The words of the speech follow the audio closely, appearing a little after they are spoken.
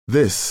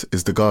This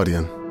is The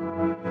Guardian.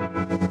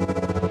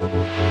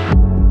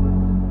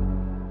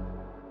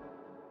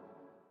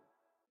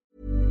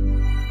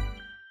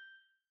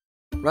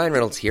 Ryan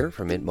Reynolds here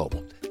from Mint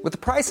Mobile. With the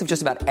price of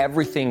just about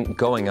everything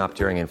going up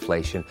during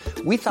inflation,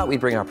 we thought we'd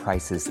bring our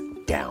prices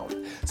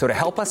down. So to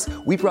help us,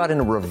 we brought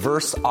in a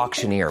reverse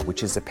auctioneer,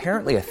 which is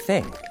apparently a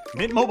thing.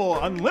 Mint Mobile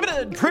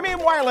Unlimited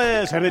Premium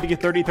Wireless. How to get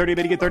 30, 30,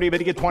 bit to get 30, bit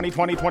to get 20,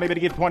 20, 20, bit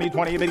to get 20,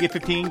 20, bit to get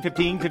 15,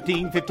 15,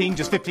 15, 15,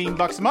 just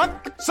 $15 a month?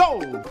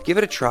 Sold! Give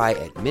it a try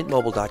at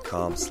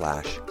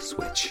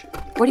mintmobile.com/switch.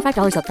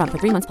 $45 up front for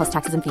 3 months plus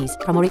taxes and fees.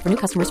 Promo rate for new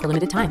customers for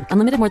limited time.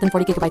 Unlimited more than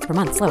 40 gigabytes per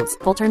month. Slows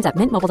full terms at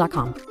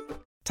mintmobile.com.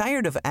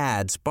 Tired of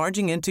ads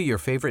barging into your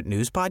favorite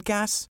news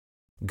podcasts?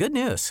 Good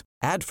news.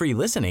 Ad-free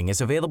listening is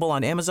available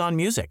on Amazon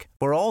Music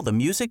for all the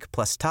music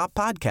plus top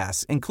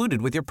podcasts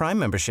included with your Prime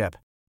membership.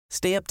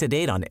 Stay up to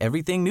date on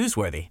everything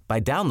newsworthy by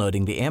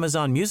downloading the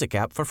Amazon Music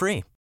app for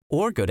free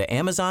or go to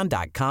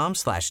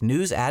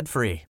amazon.com/news ad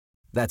free.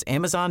 That's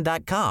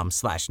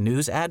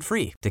amazon.com/news ad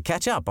free to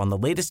catch up on the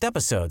latest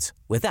episodes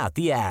without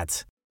the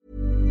ads.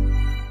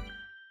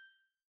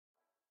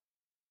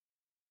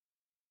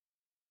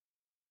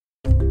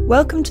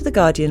 Welcome to The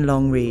Guardian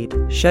Long Read,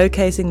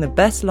 showcasing the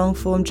best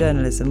long-form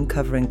journalism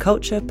covering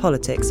culture,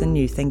 politics and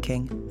new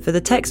thinking. For the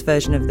text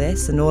version of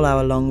this and all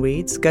our long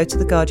reads, go to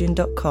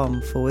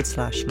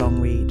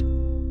theguardian.com/long read.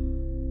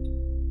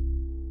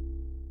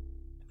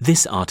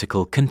 This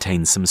article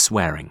contains some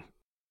swearing.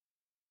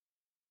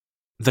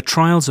 The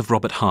Trials of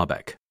Robert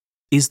Habeck.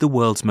 Is the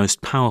world's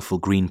most powerful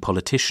Green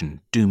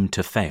politician doomed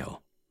to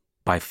fail?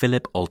 By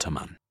Philip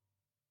Alterman.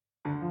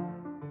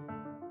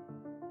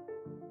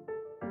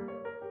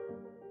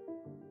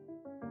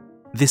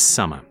 This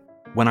summer,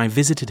 when I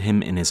visited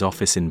him in his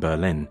office in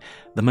Berlin,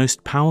 the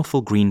most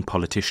powerful Green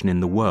politician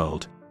in the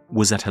world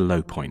was at a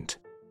low point.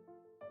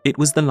 It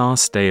was the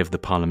last day of the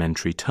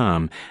parliamentary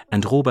term,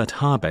 and Robert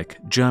Habeck,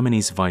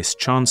 Germany's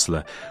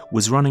vice-chancellor,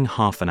 was running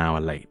half an hour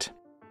late.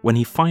 When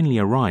he finally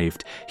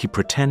arrived, he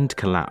pretend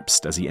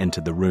collapsed as he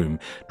entered the room,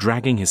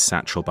 dragging his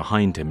satchel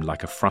behind him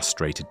like a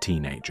frustrated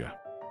teenager.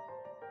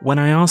 When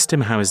I asked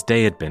him how his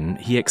day had been,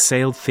 he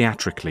exhaled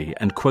theatrically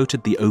and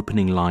quoted the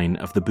opening line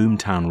of the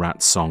Boomtown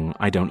Rats song,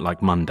 I Don't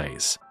Like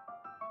Mondays.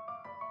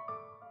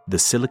 The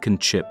silicon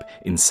chip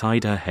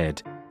inside her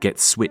head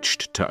gets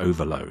switched to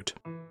overload.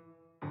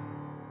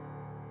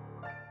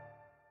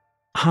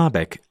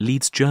 Habeck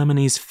leads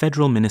Germany's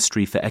Federal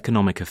Ministry for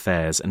Economic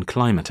Affairs and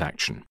Climate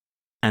Action,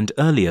 and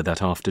earlier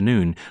that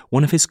afternoon,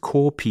 one of his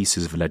core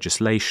pieces of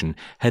legislation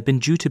had been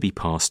due to be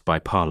passed by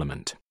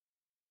Parliament.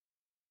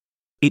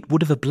 It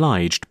would have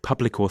obliged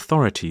public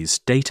authorities,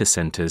 data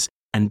centres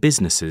and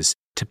businesses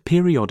to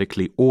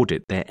periodically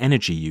audit their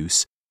energy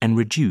use and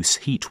reduce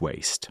heat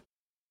waste.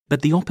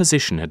 But the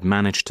opposition had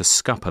managed to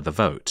scupper the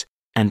vote,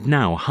 and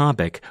now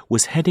Habeck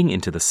was heading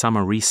into the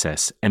summer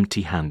recess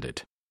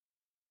empty-handed.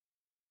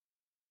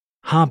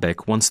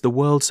 Habeck wants the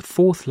world's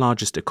fourth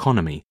largest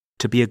economy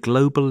to be a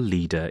global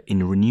leader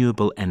in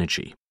renewable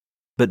energy.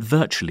 But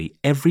virtually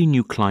every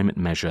new climate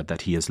measure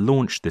that he has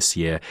launched this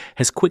year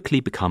has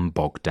quickly become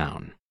bogged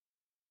down.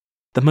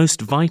 The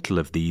most vital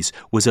of these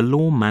was a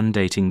law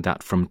mandating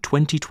that from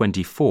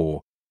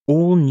 2024,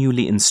 all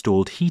newly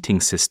installed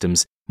heating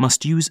systems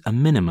must use a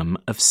minimum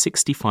of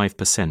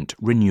 65%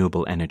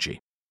 renewable energy.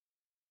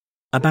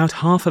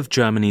 About half of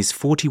Germany's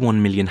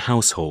 41 million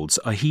households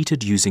are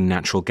heated using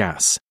natural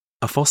gas,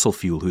 a fossil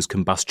fuel whose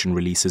combustion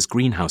releases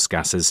greenhouse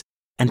gases,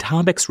 and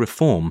Habeck's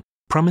reform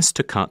promised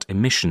to cut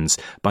emissions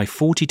by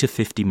 40 to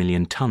 50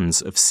 million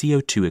tons of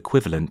CO2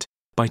 equivalent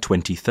by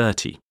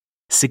 2030.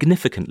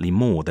 Significantly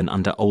more than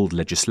under old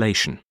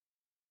legislation.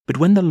 But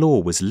when the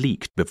law was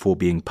leaked before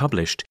being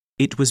published,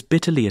 it was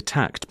bitterly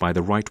attacked by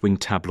the right-wing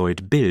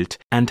tabloid Bild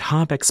and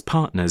Habeck's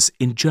partners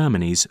in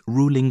Germany's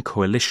ruling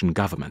coalition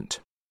government.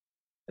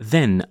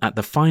 Then, at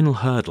the final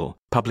hurdle,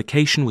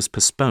 publication was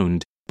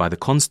postponed by the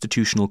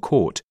Constitutional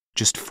Court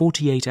just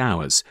 48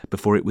 hours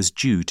before it was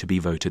due to be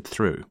voted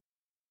through.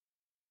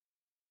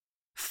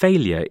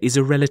 Failure is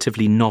a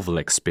relatively novel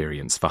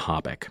experience for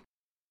Habeck.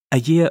 A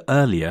year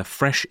earlier,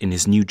 fresh in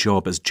his new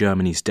job as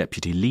Germany's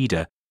deputy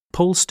leader,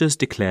 pollsters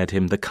declared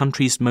him the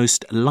country's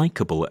most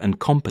likeable and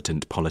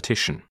competent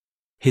politician.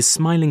 His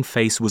smiling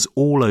face was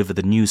all over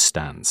the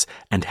newsstands,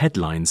 and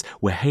headlines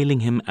were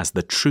hailing him as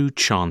the true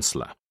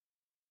chancellor.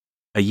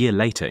 A year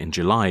later, in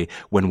July,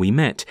 when we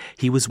met,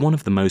 he was one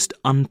of the most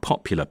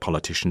unpopular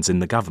politicians in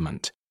the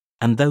government,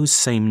 and those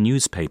same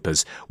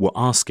newspapers were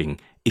asking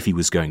if he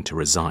was going to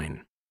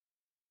resign.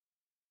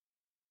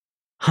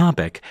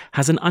 Habeck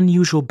has an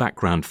unusual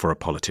background for a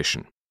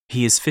politician.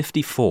 He is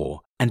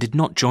 54 and did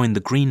not join the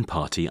Green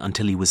Party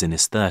until he was in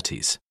his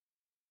 30s.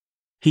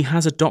 He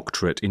has a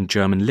doctorate in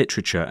German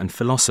literature and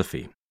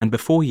philosophy, and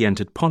before he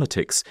entered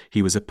politics,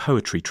 he was a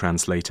poetry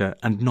translator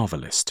and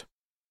novelist.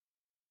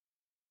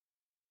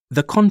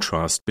 The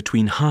contrast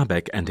between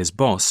Habeck and his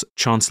boss,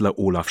 Chancellor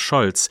Olaf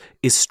Scholz,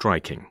 is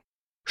striking.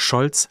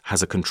 Scholz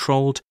has a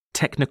controlled,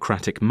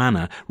 technocratic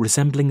manner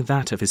resembling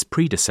that of his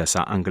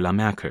predecessor Angela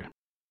Merkel.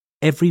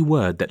 Every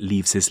word that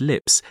leaves his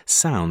lips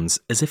sounds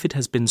as if it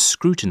has been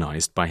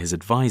scrutinized by his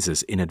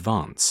advisers in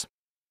advance.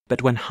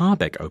 But when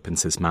Habeck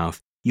opens his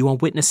mouth, you are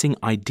witnessing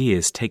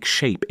ideas take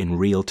shape in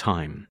real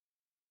time.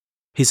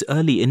 His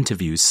early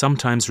interviews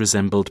sometimes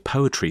resembled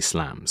poetry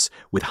slams,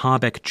 with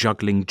Habeck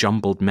juggling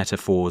jumbled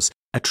metaphors,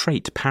 a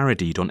trait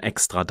parodied on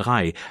Extra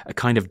 3, a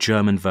kind of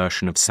German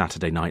version of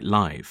Saturday Night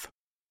Live.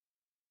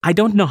 "I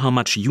don't know how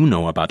much you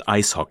know about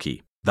ice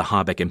hockey," the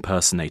Habeck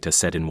impersonator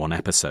said in one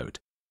episode,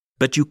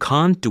 "but you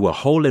can't do a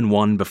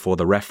hole-in-one before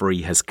the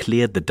referee has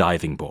cleared the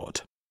diving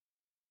board."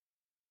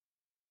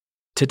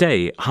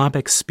 Today,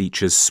 Habeck's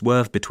speeches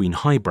swerve between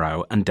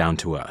highbrow and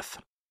down-to-earth.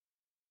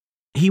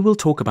 He will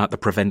talk about the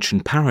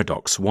prevention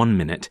paradox one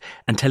minute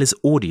and tell his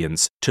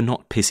audience to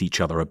not piss each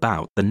other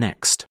about the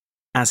next,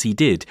 as he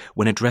did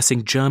when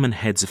addressing German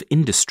heads of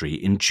industry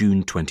in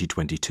June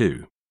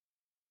 2022.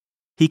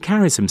 He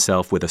carries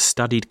himself with a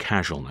studied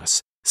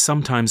casualness,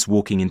 sometimes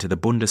walking into the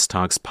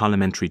Bundestag's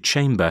parliamentary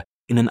chamber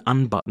in an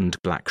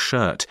unbuttoned black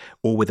shirt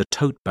or with a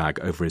tote bag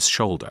over his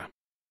shoulder.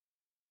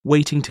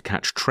 Waiting to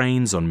catch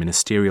trains on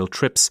ministerial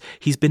trips,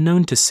 he's been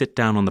known to sit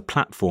down on the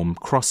platform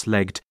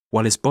cross-legged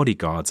while his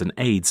bodyguards and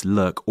aides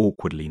lurk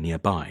awkwardly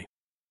nearby.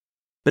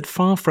 But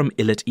far from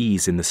ill at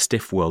ease in the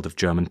stiff world of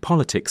German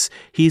politics,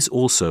 he is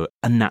also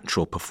a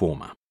natural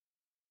performer.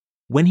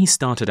 When he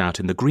started out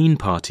in the Green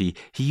Party,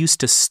 he used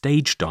to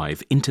stage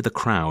dive into the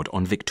crowd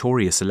on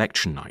victorious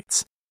election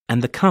nights,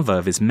 and the cover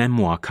of his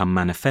memoir cum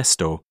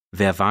manifesto,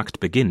 Wer wagt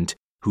beginnt,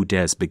 Who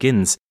dares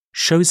begins,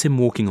 shows him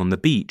walking on the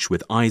beach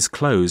with eyes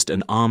closed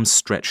and arms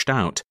stretched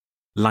out,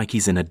 like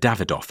he's in a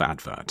Davidoff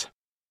advert.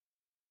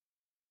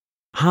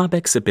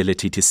 Habeck's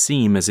ability to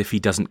seem as if he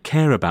doesn't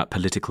care about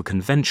political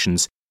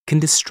conventions can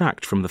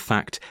distract from the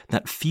fact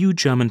that few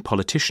German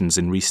politicians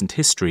in recent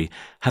history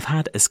have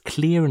had as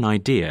clear an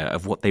idea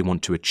of what they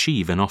want to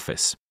achieve in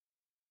office.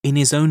 In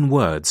his own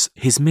words,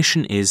 his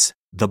mission is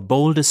the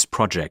boldest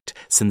project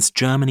since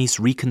Germany's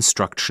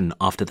reconstruction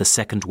after the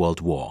Second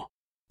World War,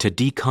 to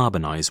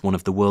decarbonize one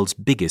of the world's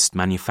biggest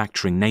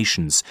manufacturing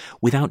nations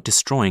without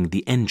destroying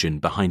the engine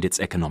behind its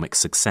economic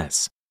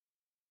success.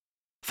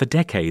 For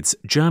decades,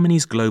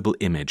 Germany's global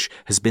image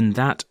has been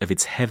that of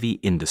its heavy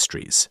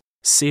industries,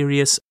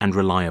 serious and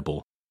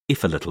reliable,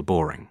 if a little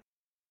boring.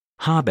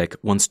 Habeck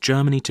wants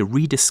Germany to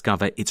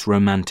rediscover its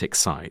romantic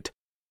side,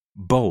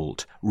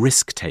 bold,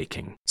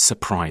 risk-taking,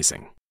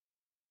 surprising.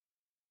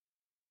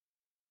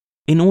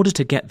 In order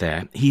to get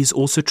there, he is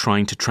also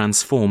trying to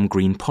transform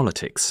green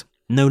politics,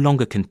 no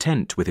longer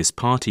content with his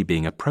party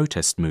being a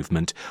protest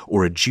movement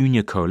or a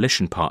junior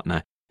coalition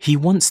partner. He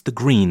wants the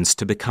Greens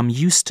to become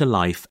used to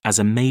life as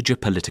a major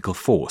political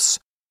force,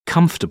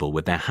 comfortable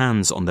with their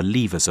hands on the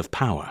levers of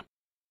power.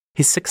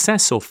 His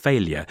success or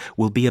failure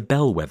will be a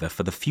bellwether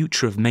for the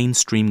future of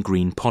mainstream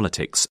green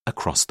politics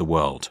across the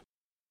world.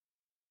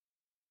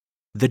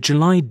 The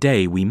July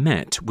day we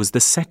met was the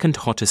second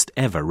hottest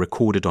ever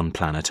recorded on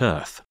planet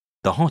Earth.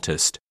 The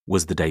hottest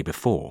was the day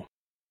before.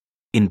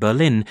 In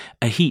Berlin,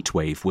 a heat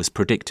wave was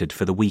predicted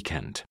for the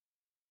weekend.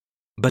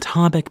 But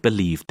Habeck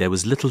believed there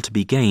was little to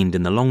be gained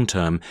in the long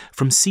term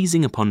from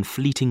seizing upon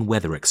fleeting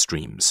weather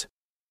extremes.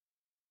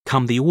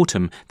 Come the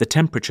autumn, the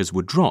temperatures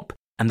would drop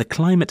and the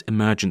climate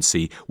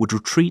emergency would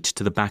retreat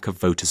to the back of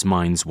voters'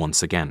 minds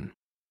once again.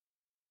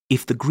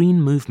 If the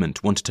Green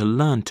movement wanted to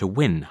learn to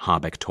win,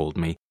 Habeck told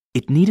me,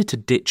 it needed to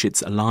ditch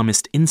its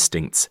alarmist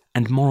instincts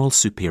and moral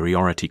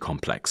superiority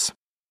complex.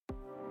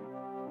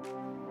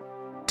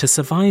 To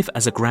survive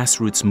as a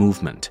grassroots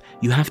movement,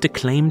 you have to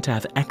claim to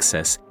have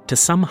access to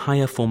some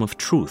higher form of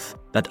truth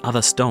that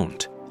others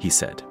don't, he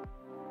said.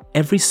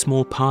 Every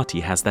small party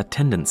has that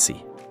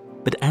tendency.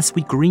 But as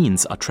we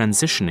Greens are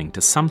transitioning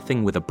to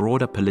something with a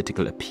broader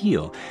political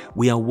appeal,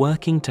 we are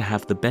working to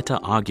have the better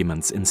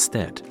arguments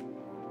instead.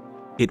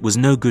 It was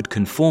no good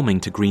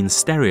conforming to Green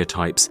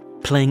stereotypes,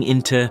 playing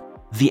into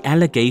the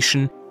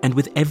allegation, and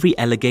with every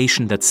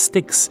allegation that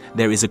sticks,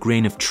 there is a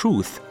grain of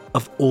truth,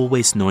 of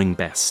always knowing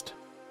best.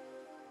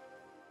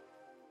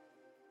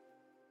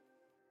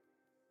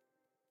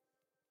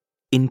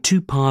 In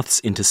Two Paths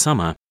into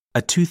Summer,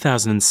 a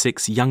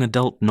 2006 young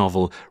adult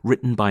novel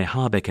written by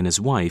Habeck and his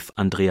wife,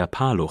 Andrea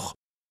Paluch,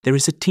 there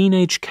is a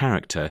teenage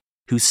character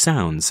who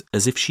sounds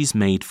as if she's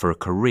made for a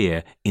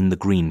career in the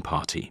Green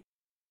Party.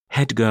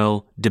 Head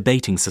girl,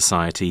 debating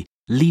society,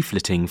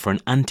 leafleting for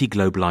an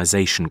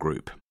anti-globalization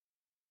group.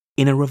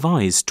 In a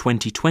revised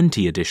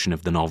 2020 edition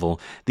of the novel,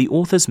 the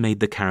authors made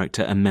the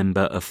character a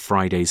member of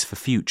Fridays for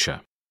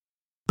Future.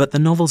 But the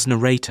novel's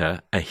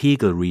narrator, a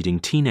Hegel-reading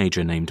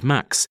teenager named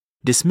Max,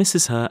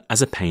 dismisses her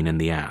as a pain in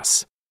the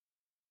ass.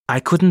 I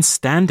couldn't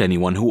stand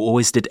anyone who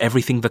always did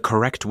everything the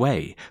correct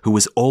way, who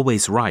was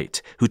always right,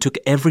 who took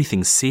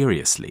everything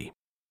seriously.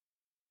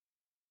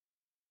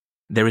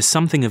 There is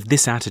something of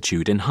this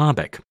attitude in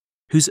Habeck,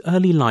 whose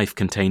early life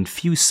contained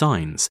few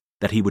signs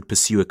that he would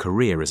pursue a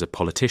career as a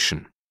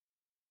politician.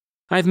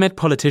 I've met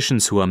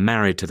politicians who are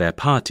married to their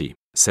party,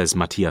 says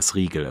Matthias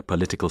Riegel, a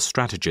political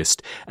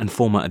strategist and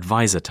former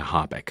advisor to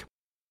Habeck.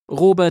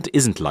 Robert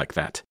isn't like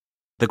that.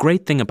 The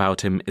great thing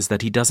about him is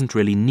that he doesn't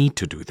really need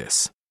to do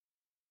this.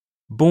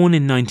 Born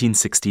in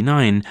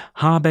 1969,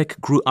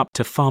 Habeck grew up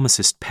to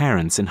pharmacist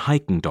parents in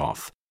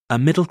Heikendorf, a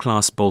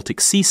middle-class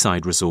Baltic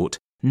seaside resort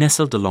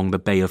nestled along the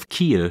Bay of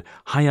Kiel,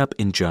 high up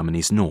in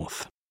Germany's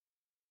north.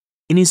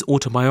 In his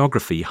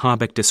autobiography,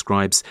 Habeck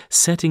describes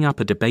setting up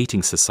a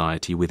debating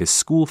society with his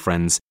school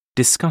friends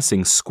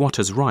discussing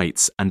squatters'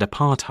 rights and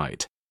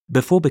apartheid,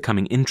 before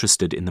becoming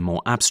interested in the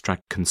more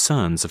abstract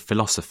concerns of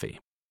philosophy.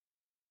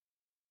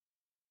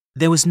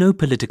 There was no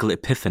political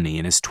epiphany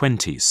in his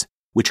 20s,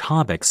 which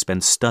Habeck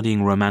spent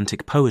studying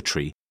Romantic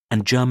poetry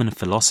and German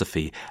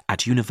philosophy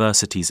at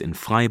universities in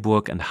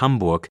Freiburg and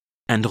Hamburg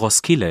and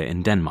Roskilde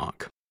in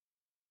Denmark.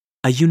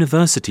 A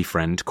university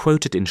friend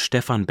quoted in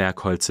Stefan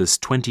Bergholz's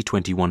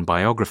 2021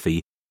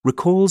 biography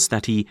recalls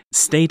that he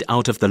stayed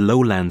out of the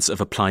lowlands of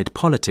applied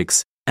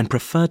politics and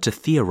preferred to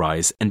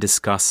theorize and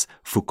discuss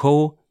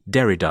Foucault,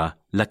 Derrida,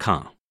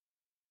 Lacan.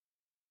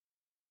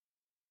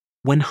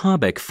 When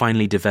Habeck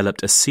finally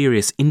developed a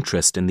serious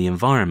interest in the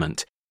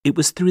environment, it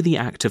was through the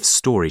act of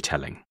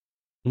storytelling.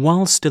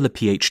 While still a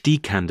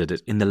PhD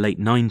candidate in the late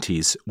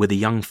 90s with a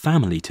young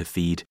family to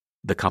feed,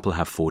 the couple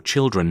have 4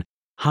 children,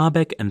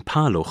 Habeck and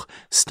Paluch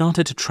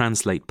started to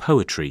translate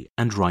poetry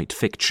and write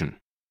fiction.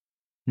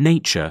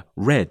 Nature,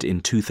 read in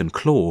tooth and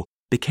claw,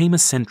 became a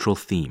central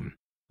theme.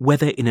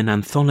 Whether in an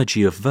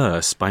anthology of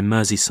verse by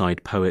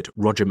Merseyside poet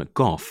Roger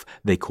McGough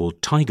they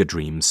called Tiger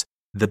Dreams,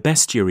 the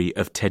bestiary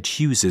of Ted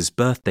Hughes's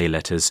birthday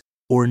letters,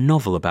 or a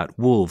novel about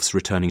wolves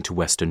returning to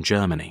Western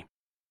Germany.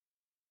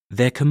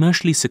 Their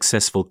commercially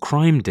successful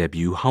crime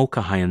debut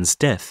Hauke Hayen's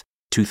Death,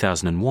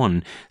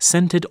 2001,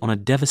 centered on a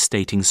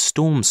devastating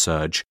storm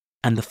surge,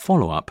 and the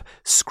follow-up,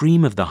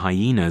 Scream of the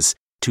Hyenas,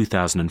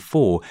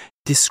 2004,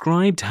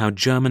 described how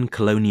German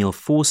colonial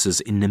forces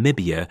in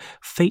Namibia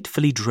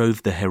fatefully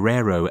drove the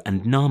Herero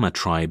and Nama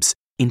tribes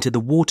into the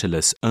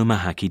waterless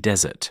Omahaki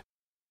Desert.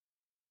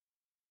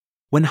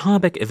 When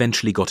Habeck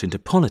eventually got into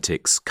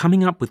politics,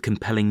 coming up with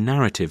compelling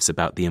narratives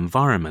about the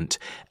environment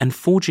and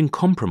forging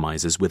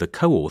compromises with a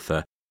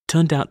co-author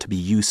turned out to be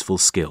useful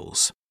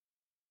skills.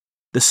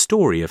 The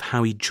story of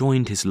how he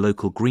joined his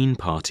local Green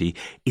Party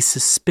is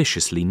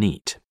suspiciously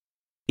neat.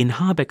 In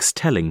Habeck's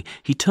telling,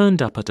 he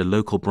turned up at a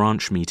local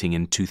branch meeting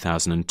in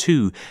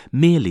 2002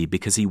 merely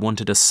because he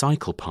wanted a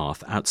cycle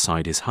path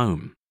outside his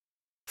home.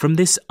 From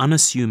this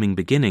unassuming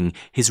beginning,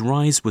 his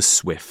rise was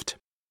swift.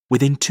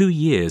 Within 2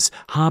 years,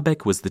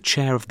 Habeck was the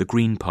chair of the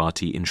Green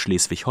Party in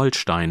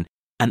Schleswig-Holstein,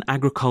 an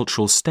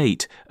agricultural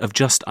state of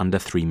just under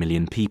 3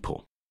 million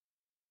people.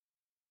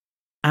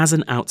 As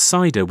an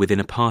outsider within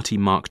a party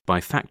marked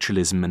by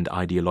factionalism and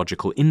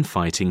ideological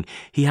infighting,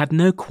 he had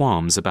no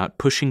qualms about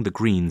pushing the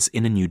Greens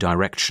in a new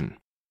direction.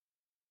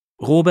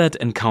 Robert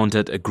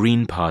encountered a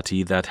Green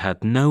Party that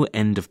had no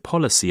end of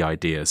policy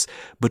ideas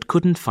but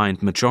couldn't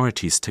find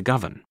majorities to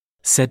govern,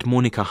 said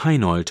Monika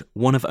Heinold,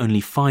 one of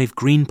only 5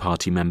 Green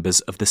Party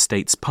members of the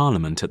state's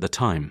parliament at the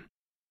time.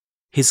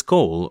 His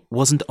goal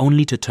wasn't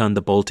only to turn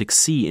the Baltic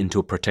Sea into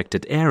a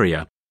protected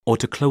area or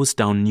to close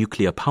down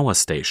nuclear power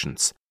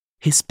stations.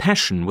 His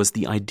passion was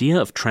the idea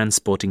of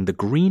transporting the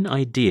green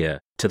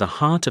idea to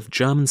the heart of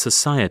German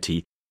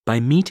society by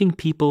meeting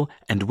people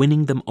and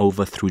winning them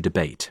over through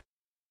debate.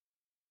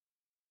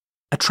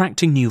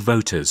 Attracting new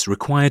voters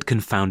required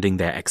confounding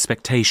their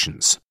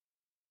expectations.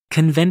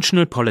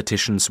 Conventional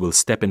politicians will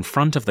step in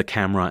front of the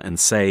camera and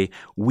say,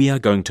 "We are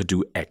going to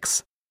do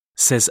X,"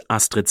 says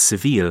Astrid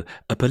Seville,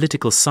 a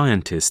political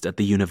scientist at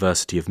the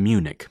University of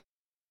Munich.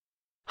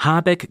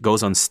 Habeck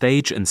goes on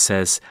stage and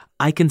says,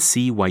 "I can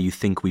see why you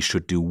think we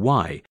should do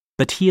Y,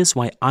 but here's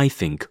why I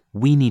think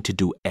we need to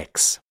do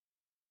X."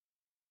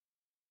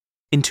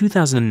 In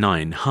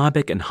 2009,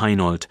 Habeck and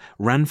Heinold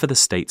ran for the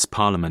state's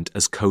parliament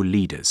as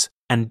co-leaders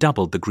and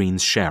doubled the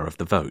Greens' share of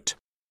the vote.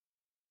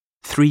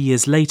 3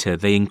 years later,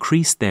 they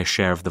increased their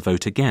share of the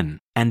vote again,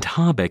 and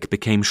Habeck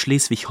became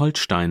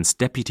Schleswig-Holstein's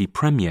deputy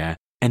premier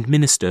and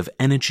Minister of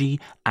Energy,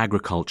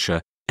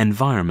 Agriculture,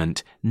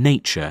 Environment,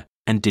 Nature,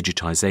 and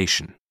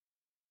Digitization.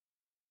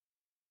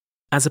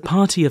 As a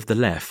party of the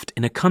left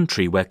in a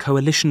country where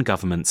coalition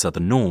governments are the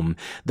norm,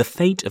 the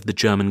fate of the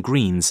German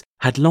Greens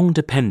had long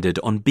depended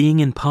on being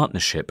in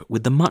partnership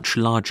with the much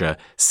larger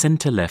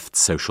centre-left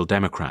Social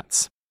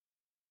Democrats.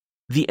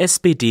 The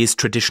SPD's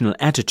traditional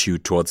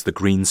attitude towards the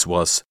Greens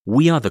was,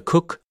 "We are the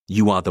cook,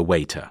 you are the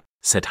waiter,"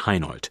 said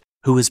Heinold,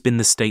 who has been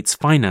the state's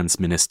finance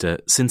minister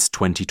since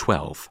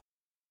 2012.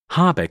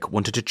 Habeck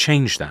wanted to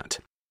change that,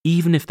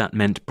 even if that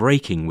meant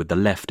breaking with the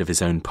left of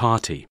his own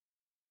party.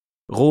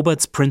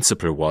 Robert's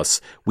principle was,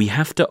 we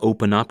have to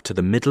open up to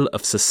the middle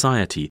of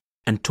society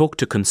and talk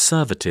to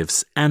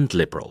conservatives and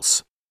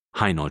liberals,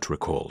 Heinold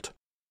recalled.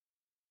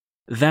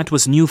 That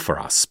was new for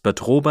us, but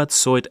Robert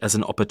saw it as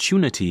an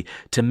opportunity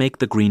to make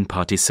the Green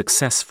Party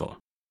successful.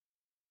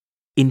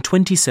 In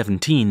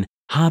 2017,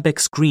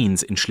 Habeck's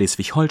Greens in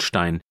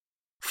Schleswig-Holstein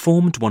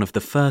formed one of the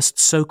first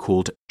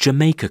so-called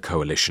Jamaica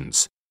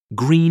coalitions.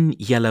 Green,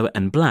 yellow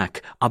and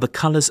black are the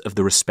colours of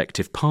the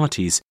respective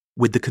parties,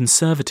 with the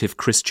Conservative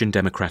Christian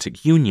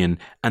Democratic Union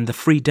and the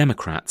Free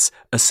Democrats,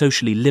 a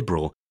socially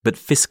liberal but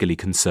fiscally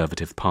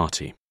conservative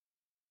party.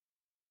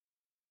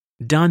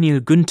 Daniel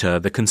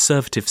Günther, the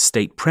Conservative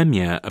state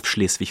premier of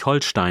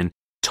Schleswig-Holstein,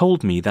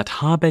 told me that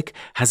Habeck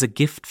has a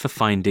gift for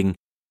finding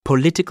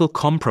political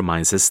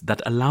compromises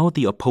that allow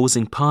the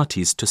opposing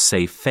parties to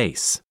save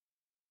face.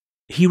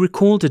 He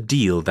recalled a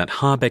deal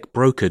that Habeck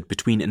brokered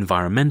between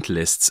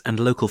environmentalists and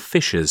local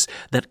fishers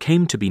that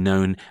came to be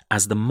known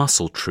as the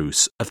Mussel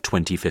Truce of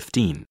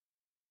 2015.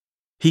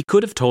 He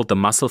could have told the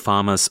mussel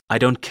farmers, "I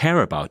don't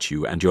care about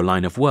you and your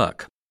line of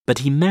work," but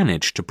he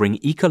managed to bring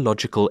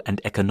ecological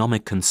and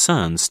economic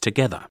concerns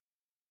together.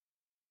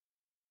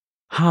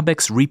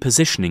 Habeck's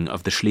repositioning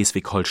of the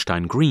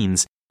Schleswig-Holstein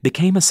Greens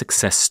became a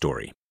success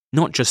story,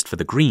 not just for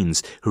the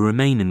Greens, who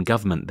remain in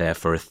government there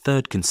for a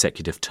third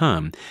consecutive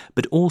term,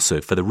 but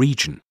also for the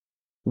region.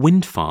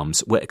 Wind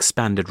farms were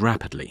expanded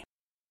rapidly.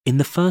 In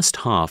the first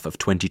half of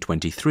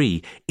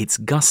 2023, its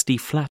gusty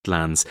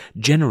flatlands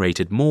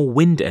generated more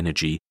wind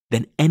energy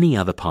than any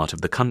other part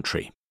of the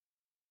country.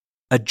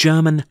 A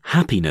German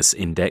happiness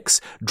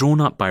index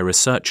drawn up by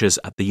researchers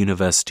at the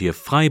University of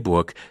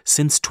Freiburg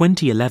since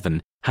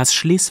 2011 has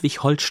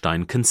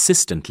Schleswig-Holstein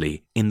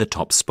consistently in the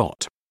top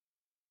spot.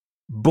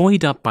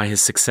 Buoyed up by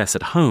his success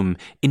at home,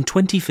 in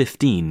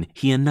 2015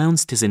 he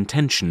announced his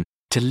intention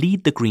to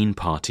lead the Green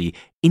Party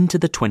into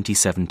the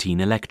 2017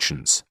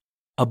 elections,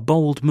 a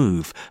bold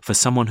move for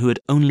someone who had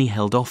only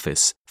held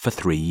office for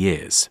 3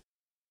 years.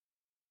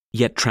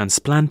 Yet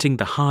transplanting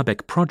the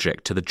Habeck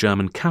project to the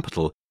German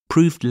capital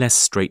proved less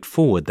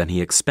straightforward than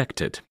he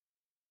expected.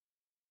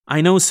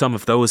 "I know some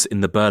of those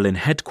in the Berlin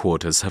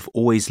headquarters have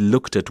always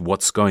looked at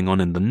what's going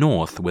on in the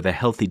north with a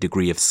healthy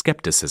degree of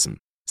skepticism,"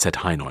 said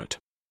Heinold.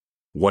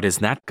 "What is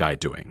that guy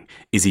doing?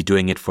 Is he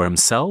doing it for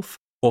himself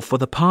or for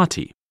the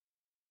party?"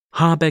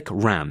 Habeck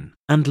ran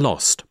and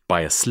lost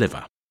by a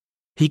sliver.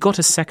 He got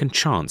a second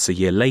chance a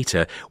year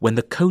later when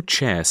the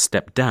co-chair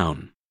stepped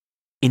down.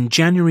 In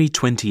January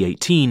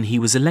 2018, he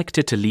was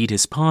elected to lead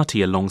his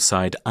party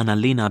alongside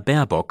Annalena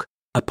Baerbock,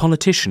 a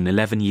politician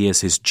 11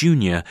 years his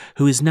junior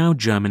who is now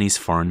Germany's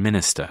foreign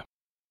minister.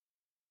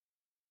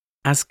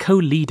 As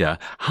co-leader,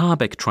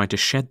 Habeck tried to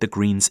shed the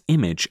Greens'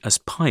 image as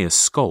pious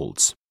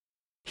scolds.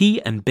 He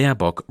and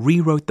Baerbock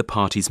rewrote the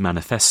party's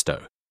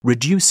manifesto,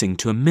 reducing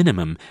to a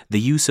minimum the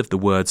use of the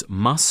words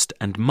must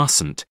and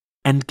mustn't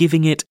and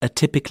giving it a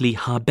typically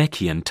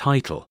Habeckian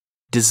title,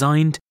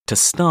 designed to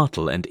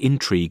startle and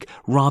intrigue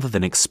rather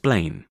than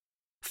explain.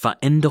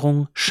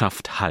 Veränderung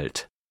schafft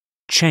Halt.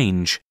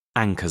 Change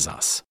anchors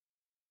us.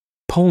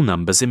 Poll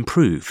numbers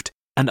improved,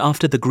 and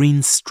after the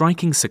Greens'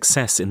 striking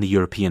success in the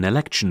European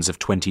elections of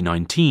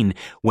 2019,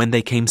 when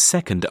they came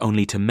second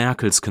only to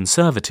Merkel's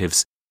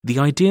Conservatives, the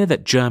idea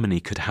that Germany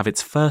could have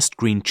its first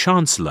Green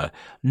Chancellor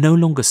no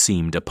longer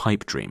seemed a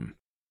pipe dream.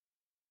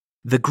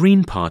 The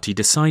Green Party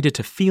decided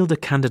to field a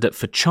candidate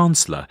for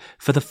Chancellor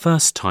for the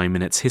first time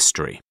in its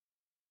history.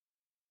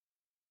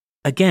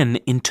 Again,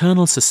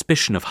 internal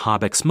suspicion of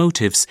Habeck's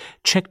motives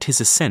checked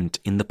his ascent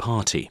in the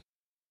party.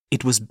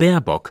 It was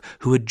Baerbock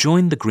who had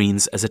joined the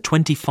Greens as a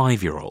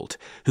 25-year-old,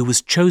 who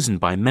was chosen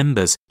by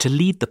members to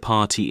lead the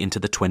party into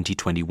the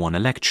 2021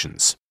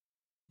 elections.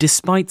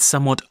 Despite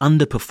somewhat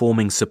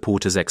underperforming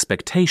supporters'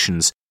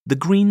 expectations, the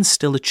Greens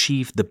still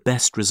achieved the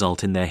best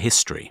result in their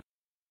history,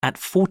 at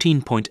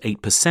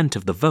 14.8%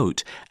 of the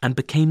vote, and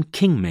became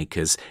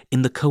kingmakers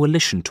in the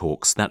coalition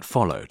talks that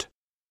followed.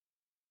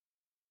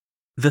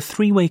 The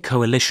three-way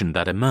coalition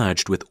that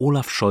emerged with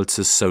Olaf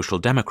Scholz's Social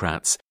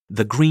Democrats,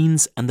 the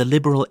Greens and the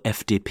liberal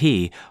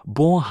FDP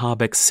bore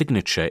Habeck's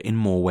signature in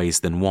more ways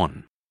than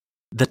one.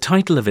 The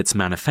title of its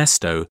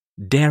manifesto,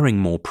 Daring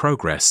More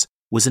Progress,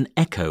 was an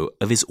echo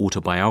of his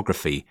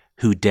autobiography,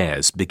 Who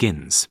Dares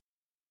Begins.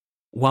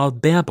 While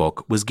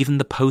Baerbock was given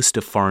the post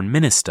of foreign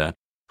minister,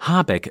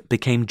 Habeck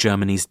became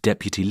Germany's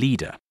deputy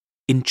leader,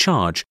 in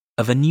charge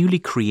of a newly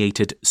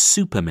created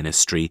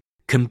super-ministry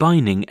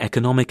combining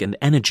economic and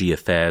energy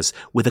affairs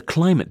with a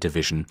climate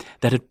division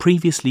that had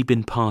previously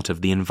been part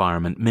of the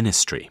Environment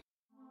Ministry.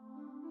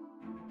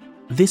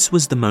 This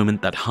was the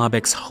moment that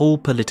Habeck's whole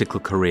political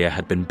career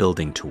had been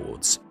building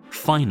towards.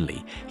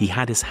 Finally, he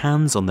had his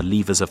hands on the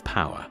levers of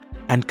power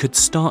and could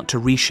start to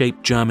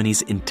reshape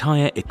Germany's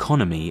entire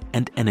economy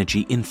and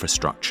energy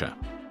infrastructure.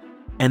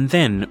 And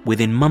then,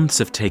 within months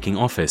of taking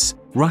office,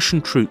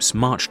 Russian troops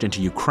marched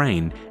into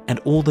Ukraine and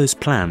all those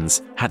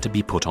plans had to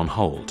be put on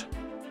hold.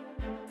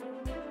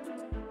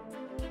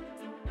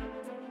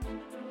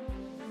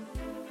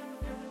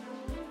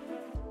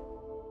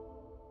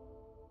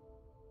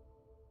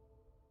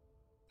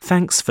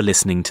 Thanks for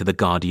listening to The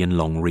Guardian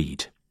Long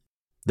Read.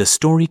 The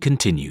story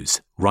continues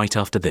right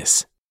after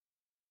this.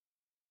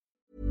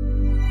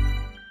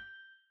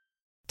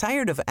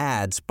 Tired of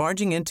ads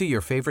barging into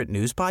your favorite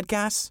news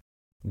podcasts?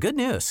 Good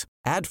news.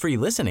 Ad-free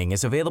listening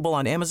is available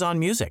on Amazon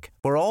Music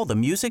for all the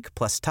music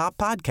plus top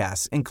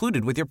podcasts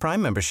included with your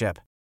Prime membership.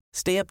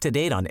 Stay up to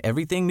date on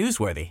everything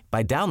newsworthy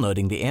by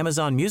downloading the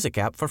Amazon Music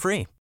app for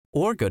free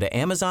or go to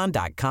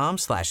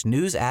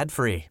amazon.com/news ad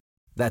free.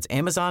 That's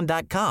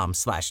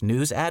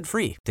amazon.com/news ad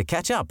free to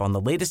catch up on the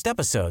latest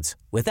episodes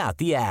without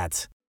the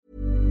ads.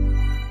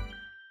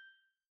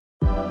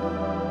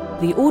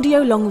 The audio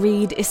long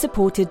read is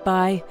supported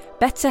by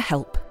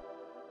BetterHelp.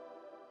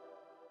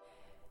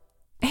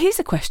 Here's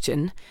a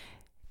question.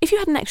 If you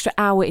had an extra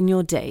hour in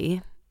your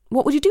day,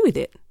 what would you do with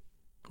it?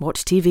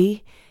 Watch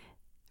TV?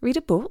 Read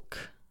a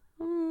book?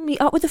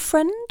 Meet up with a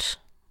friend?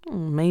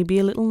 Maybe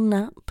a little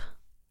nap?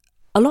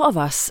 A lot of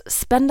us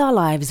spend our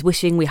lives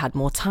wishing we had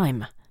more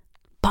time.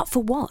 But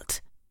for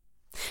what?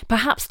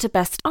 Perhaps to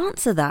best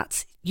answer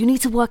that, you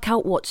need to work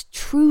out what's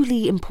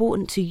truly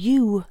important to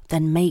you,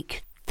 then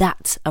make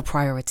that a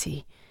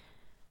priority.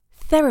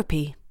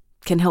 Therapy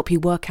can help you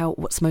work out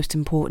what's most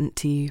important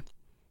to you.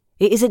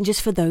 It isn't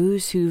just for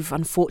those who've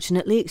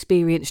unfortunately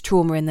experienced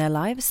trauma in their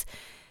lives.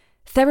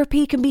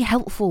 Therapy can be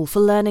helpful for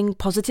learning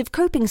positive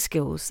coping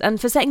skills and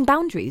for setting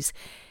boundaries.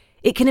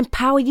 It can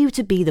empower you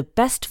to be the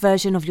best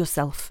version of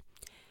yourself.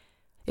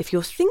 If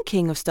you're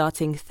thinking of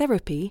starting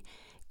therapy,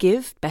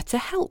 give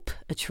BetterHelp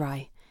a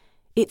try.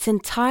 It's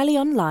entirely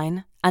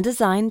online and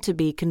designed to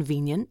be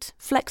convenient,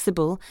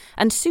 flexible,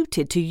 and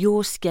suited to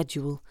your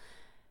schedule.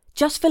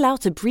 Just fill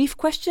out a brief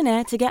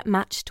questionnaire to get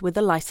matched with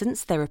a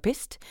licensed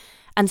therapist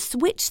and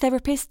switch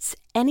therapists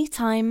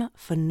anytime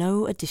for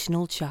no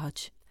additional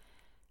charge.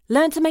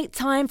 Learn to make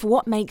time for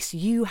what makes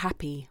you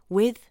happy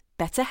with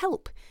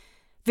BetterHelp.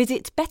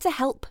 Visit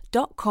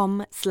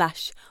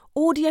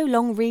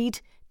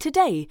betterhelp.com/audiolongread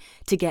today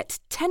to get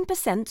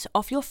 10%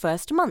 off your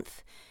first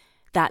month.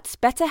 That's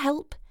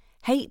BetterHelp,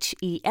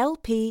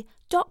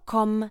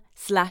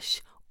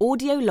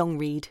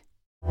 HELP.com/audiolongread.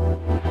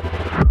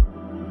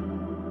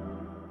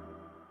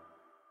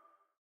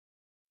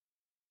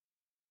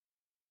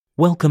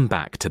 Welcome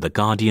back to The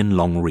Guardian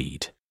Long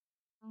Read.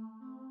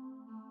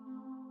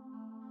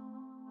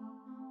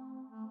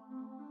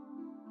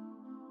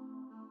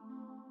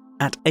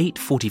 At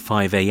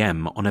 8:45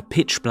 a.m. on a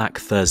pitch-black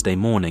Thursday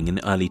morning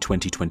in early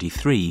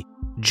 2023,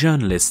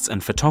 journalists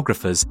and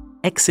photographers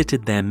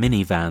exited their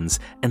minivans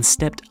and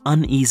stepped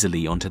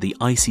uneasily onto the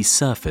icy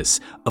surface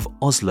of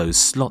Oslo's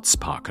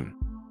Slottsparken,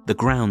 the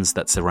grounds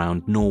that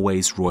surround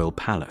Norway's royal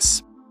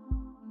palace.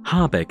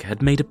 Habeck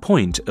had made a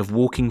point of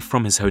walking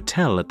from his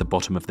hotel at the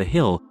bottom of the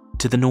hill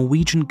to the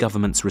Norwegian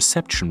government's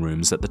reception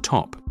rooms at the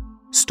top,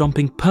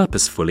 stomping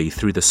purposefully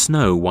through the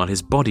snow while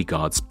his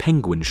bodyguards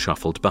penguin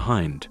shuffled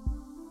behind.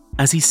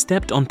 As he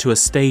stepped onto a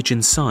stage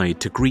inside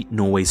to greet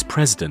Norway's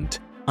president,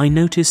 I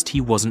noticed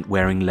he wasn't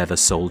wearing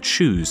leather-soled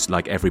shoes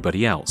like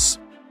everybody else,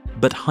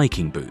 but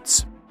hiking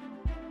boots.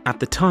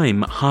 At the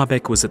time,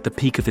 Habeck was at the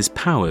peak of his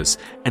powers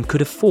and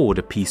could afford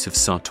a piece of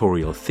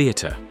sartorial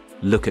theatre.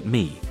 Look at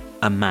me,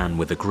 a man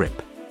with a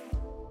grip.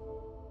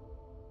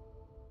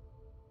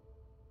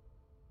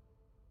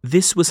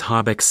 This was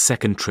Habeck's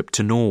second trip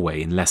to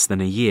Norway in less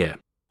than a year,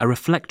 a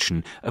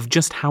reflection of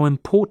just how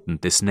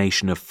important this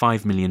nation of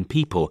 5 million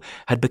people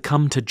had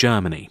become to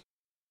Germany.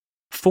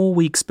 4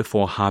 weeks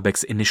before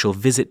Habeck's initial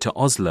visit to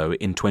Oslo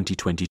in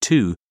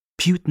 2022,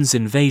 Putin's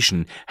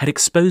invasion had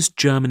exposed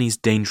Germany's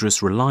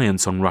dangerous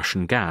reliance on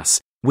Russian gas,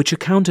 which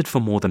accounted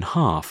for more than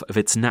half of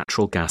its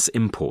natural gas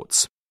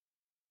imports.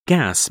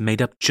 Gas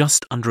made up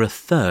just under a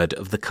third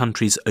of the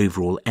country's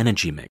overall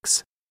energy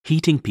mix,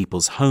 heating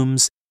people's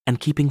homes and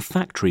keeping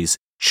factories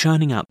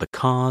churning out the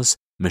cars,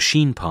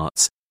 machine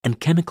parts, and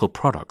chemical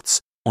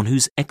products on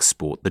whose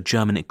export the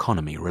German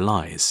economy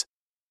relies.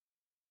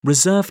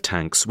 Reserve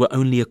tanks were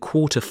only a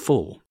quarter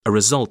full, a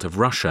result of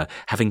Russia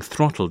having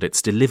throttled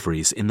its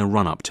deliveries in the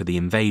run-up to the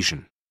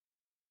invasion.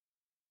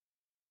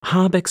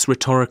 Habeck's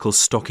rhetorical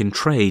stock in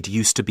trade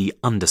used to be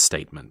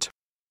understatement.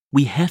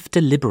 "We have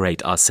to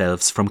liberate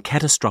ourselves from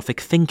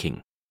catastrophic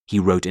thinking," he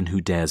wrote in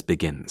Who Dares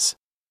Begins.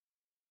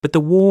 But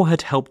the war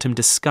had helped him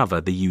discover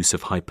the use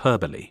of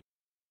hyperbole.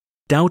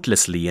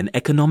 Doubtlessly, an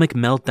economic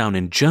meltdown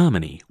in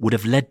Germany would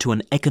have led to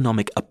an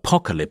economic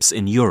apocalypse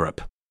in Europe,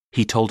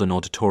 he told an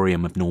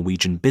auditorium of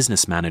Norwegian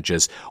business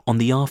managers on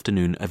the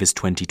afternoon of his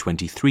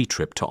 2023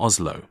 trip to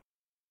Oslo.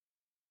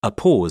 A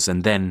pause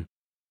and then,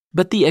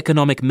 "But the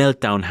economic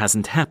meltdown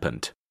hasn't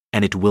happened,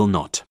 and it will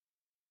not."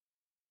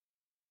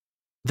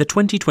 The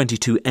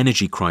 2022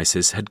 energy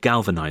crisis had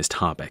galvanized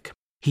Habeck.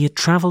 He had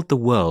traveled the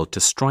world to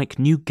strike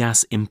new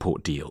gas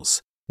import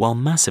deals, while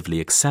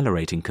massively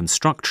accelerating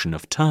construction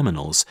of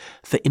terminals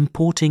for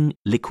importing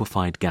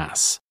liquefied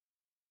gas.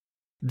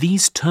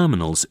 These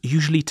terminals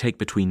usually take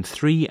between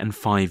 3 and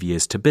 5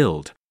 years to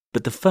build,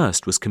 but the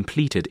first was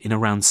completed in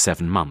around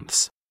 7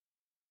 months.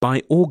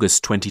 By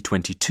August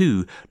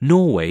 2022,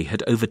 Norway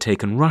had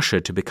overtaken Russia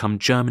to become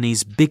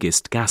Germany's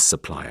biggest gas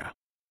supplier.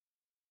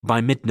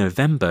 By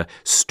mid-November,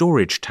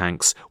 storage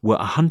tanks were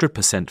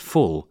 100%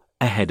 full,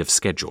 ahead of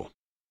schedule.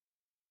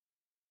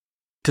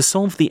 To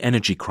solve the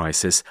energy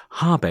crisis,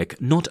 Habeck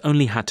not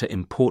only had to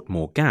import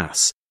more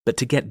gas, but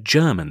to get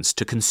Germans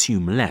to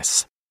consume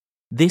less.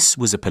 This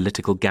was a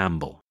political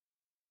gamble.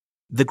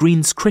 The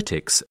Greens'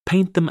 critics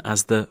paint them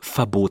as the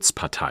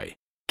Verbotspartei,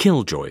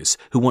 killjoys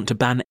who want to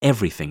ban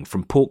everything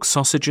from pork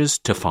sausages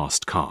to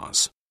fast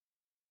cars.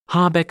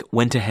 Habeck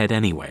went ahead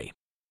anyway.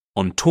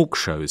 On talk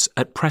shows,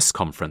 at press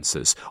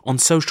conferences, on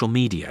social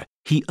media,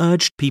 he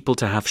urged people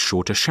to have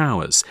shorter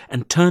showers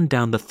and turn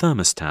down the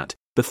thermostat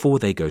before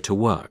they go to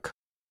work.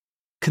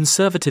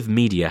 Conservative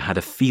media had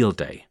a field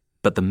day,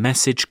 but the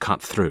message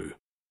cut through.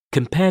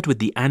 Compared with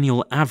the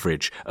annual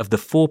average of the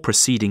 4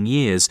 preceding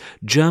years,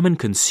 German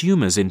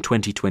consumers in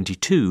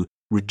 2022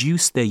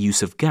 reduced their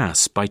use of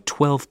gas by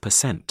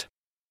 12%.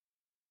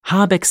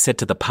 Habeck said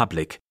to the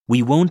public,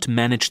 "We won't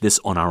manage this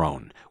on our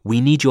own. We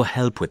need your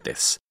help with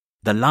this.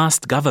 The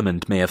last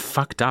government may have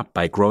fucked up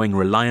by growing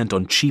reliant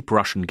on cheap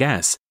Russian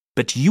gas,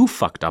 but you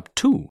fucked up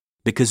too,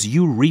 because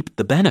you reaped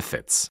the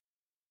benefits,"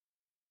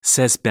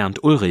 says Bernd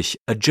Ulrich,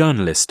 a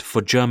journalist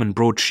for German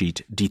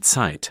broadsheet Die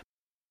Zeit.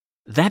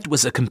 That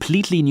was a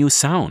completely new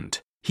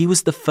sound. He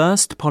was the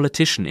first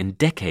politician in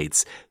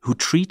decades who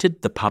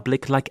treated the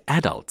public like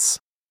adults.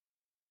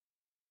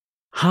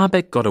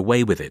 Habeck got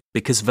away with it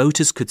because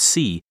voters could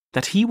see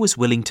that he was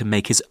willing to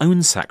make his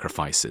own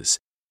sacrifices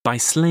by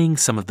slaying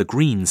some of the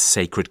Greens'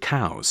 sacred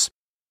cows.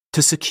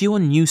 To secure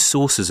new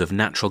sources of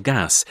natural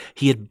gas,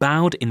 he had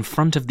bowed in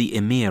front of the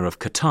Emir of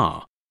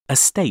Qatar, a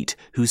state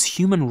whose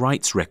human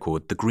rights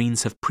record the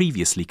Greens have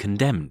previously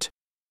condemned.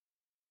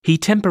 He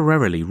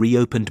temporarily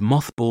reopened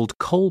mothballed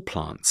coal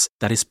plants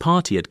that his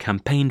party had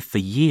campaigned for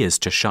years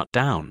to shut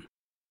down.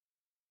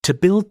 To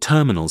build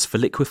terminals for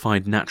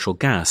liquefied natural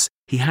gas,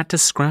 he had to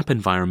scrap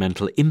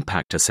environmental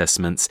impact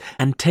assessments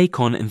and take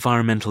on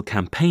environmental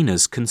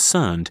campaigners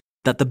concerned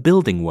that the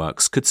building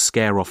works could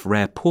scare off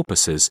rare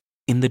porpoises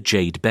in the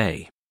Jade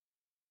Bay.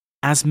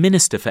 As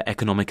Minister for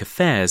Economic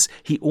Affairs,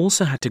 he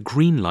also had to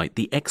greenlight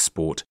the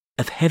export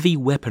of heavy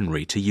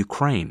weaponry to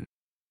Ukraine,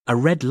 a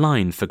red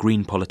line for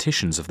Green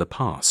politicians of the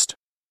past.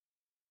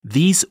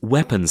 "These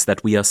weapons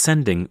that we are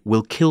sending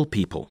will kill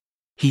people,"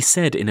 he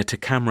said in a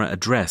to-camera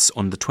address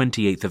on the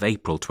 28th of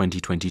April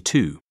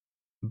 2022.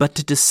 "But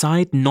to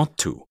decide not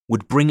to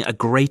would bring a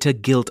greater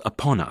guilt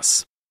upon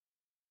us."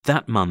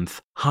 That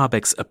month,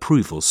 Habeck's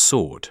approval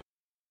soared.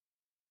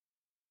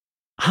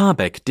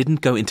 Habeck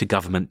didn't go into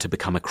government to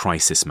become a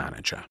crisis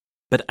manager,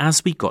 but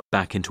as we got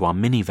back into our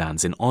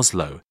minivans in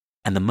Oslo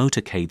and the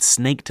motorcade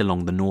snaked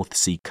along the North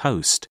Sea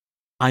coast,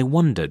 I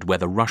wondered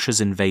whether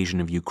Russia's invasion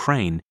of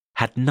Ukraine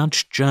had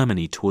nudged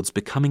Germany towards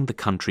becoming the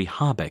country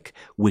Habeck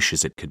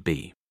wishes it could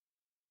be.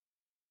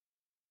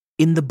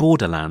 In the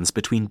borderlands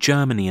between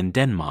Germany and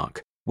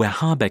Denmark, where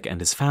Habeck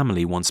and his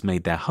family once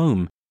made their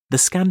home, the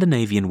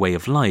Scandinavian way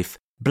of life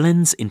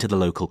blends into the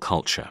local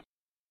culture.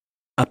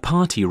 A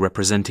party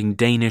representing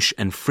Danish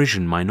and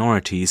Frisian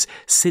minorities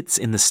sits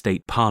in the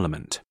state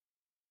parliament.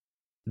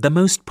 The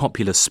most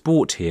popular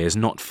sport here is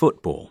not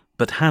football,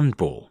 but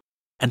handball,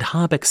 and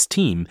Habeck's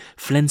team,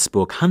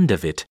 Flensburg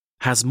Handewitt,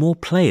 has more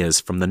players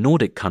from the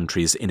Nordic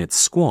countries in its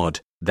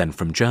squad than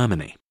from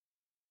Germany.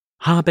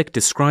 Habeck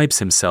describes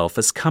himself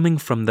as coming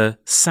from the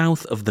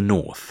south of the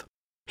north.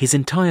 His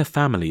entire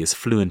family is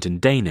fluent in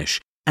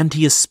Danish, and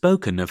he has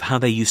spoken of how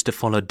they used to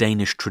follow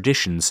Danish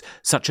traditions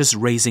such as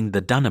raising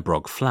the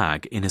Dannebrog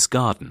flag in his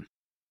garden.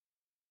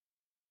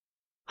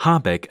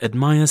 Habeck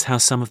admires how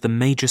some of the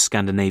major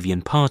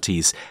Scandinavian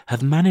parties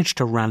have managed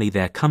to rally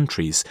their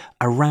countries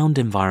around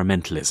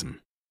environmentalism.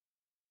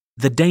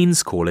 The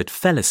Danes call it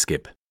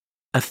fællesskab,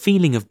 a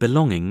feeling of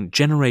belonging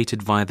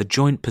generated via the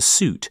joint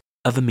pursuit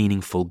of a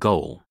meaningful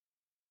goal.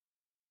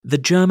 The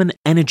German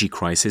energy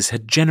crisis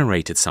had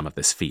generated some of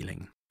this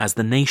feeling, as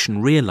the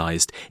nation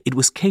realized it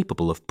was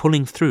capable of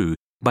pulling through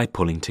by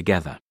pulling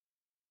together.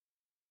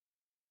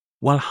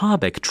 While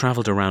Habeck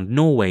travelled around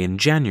Norway in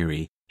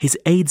January, his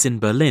aides in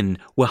Berlin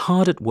were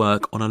hard at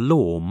work on a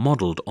law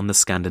modelled on the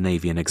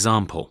Scandinavian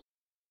example.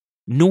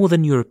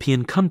 Northern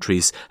European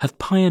countries have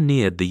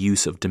pioneered the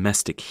use of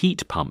domestic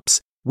heat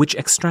pumps, which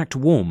extract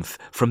warmth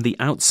from the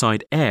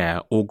outside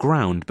air or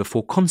ground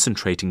before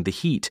concentrating the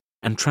heat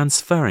and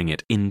transferring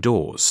it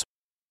indoors.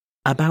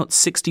 About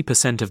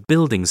 60% of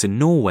buildings in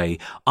Norway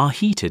are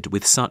heated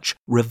with such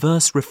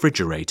reverse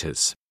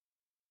refrigerators.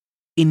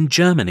 In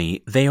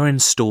Germany, they are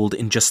installed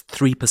in just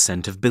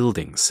 3% of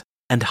buildings,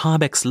 and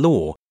Habeck's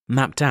law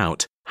mapped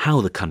out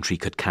how the country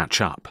could catch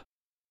up.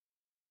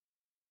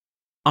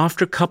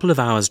 After a couple of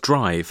hours'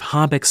 drive,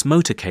 Habeck's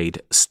motorcade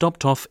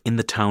stopped off in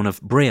the town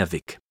of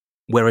Breivik,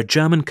 where a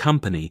German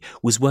company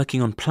was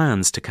working on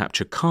plans to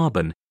capture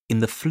carbon in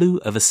the flue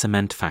of a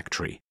cement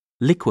factory,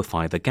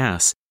 liquefy the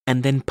gas,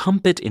 and then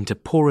pump it into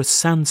porous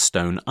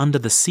sandstone under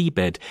the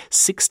seabed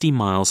 60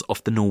 miles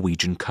off the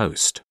Norwegian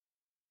coast.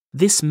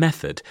 This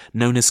method,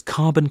 known as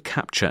carbon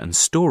capture and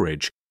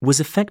storage, was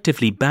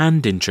effectively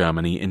banned in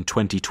Germany in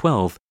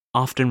 2012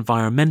 after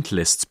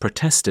environmentalists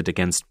protested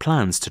against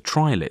plans to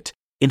trial it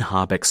in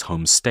Habeck's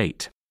home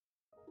state.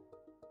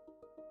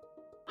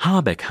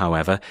 Habeck,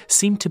 however,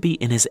 seemed to be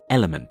in his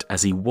element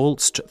as he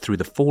waltzed through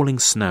the falling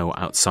snow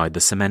outside the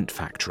cement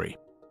factory.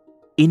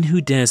 In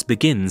Who Dares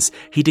Begins,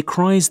 he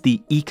decries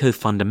the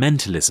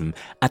eco-fundamentalism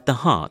at the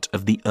heart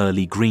of the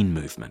early Green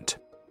movement.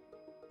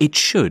 It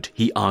should,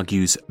 he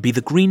argues, be the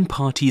Green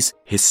Party's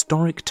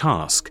historic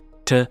task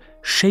to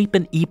shape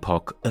an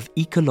epoch of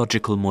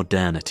ecological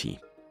modernity.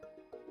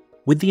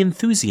 With the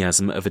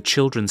enthusiasm of a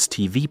children's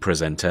TV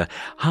presenter,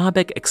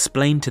 Habeck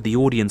explained to the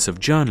audience of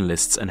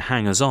journalists and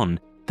hangers-on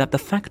that the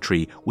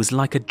factory was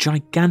like a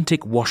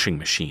gigantic washing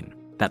machine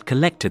that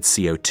collected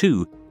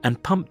CO2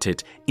 and pumped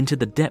it into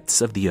the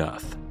depths of the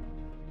earth.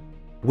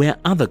 Where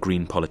other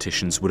Green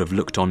politicians would have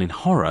looked on in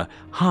horror,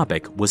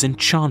 Habeck was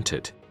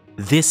enchanted.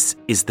 "This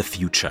is the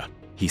future,"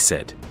 he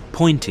said,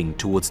 pointing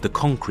towards the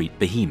concrete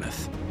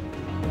behemoth.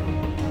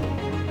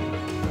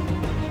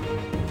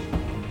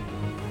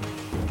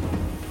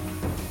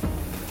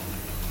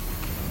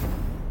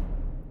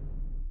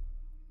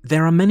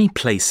 There are many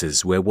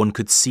places where one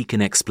could seek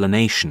an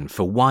explanation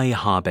for why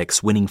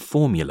Habeck's winning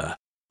formula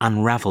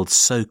unravelled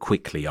so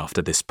quickly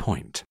after this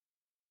point.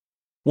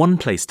 One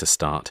place to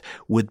start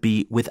would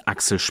be with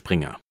Axel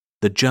Springer,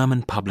 the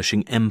German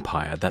publishing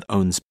empire that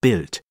owns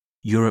Bild,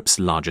 Europe's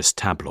largest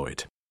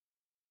tabloid.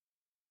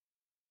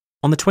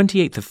 On the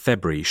 28th of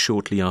February,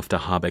 shortly after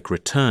Habeck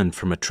returned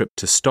from a trip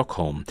to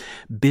Stockholm,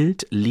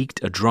 Bild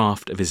leaked a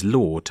draft of his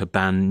law to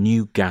ban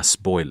new gas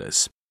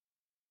boilers.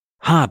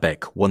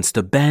 "Habeck wants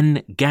to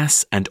ban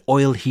gas and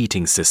oil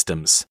heating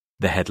systems,"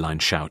 the headline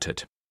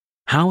shouted.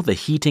 "How the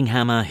heating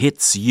hammer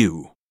hits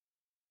you."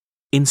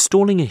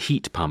 Installing a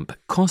heat pump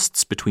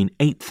costs between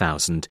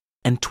 €8,000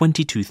 and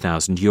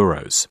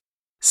 €22,000,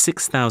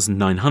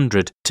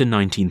 €6,900 to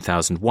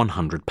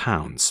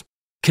 £19,100,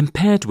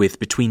 compared with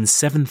between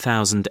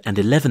 €7,000 and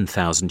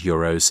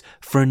 €11,000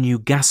 for a new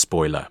gas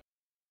boiler,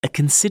 a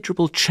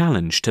considerable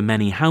challenge to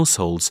many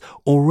households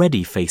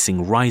already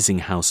facing rising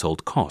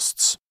household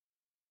costs.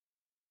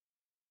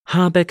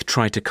 Habeck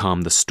tried to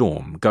calm the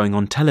storm, going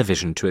on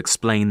television to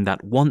explain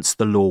that once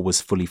the law was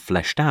fully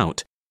fleshed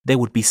out, there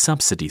would be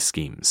subsidy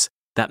schemes,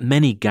 that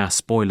many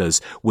gas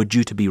boilers were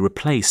due to be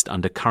replaced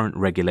under current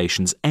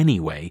regulations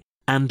anyway,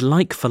 and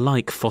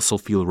like-for-like fossil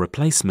fuel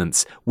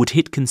replacements would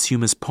hit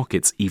consumers'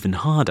 pockets even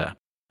harder,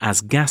 as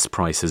gas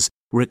prices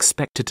were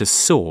expected to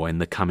soar in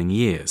the coming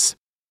years.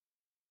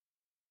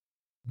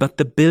 But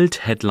the Bild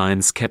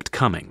headlines kept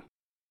coming.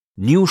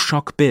 "New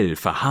shock bill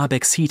for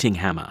Habeck's heating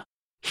hammer.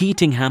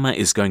 Heating hammer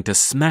is going to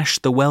smash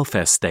the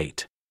welfare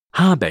state.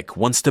 Habeck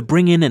wants to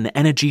bring in an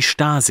energy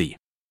Stasi."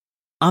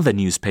 Other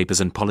newspapers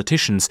and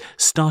politicians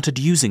started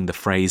using the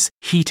phrase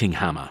heating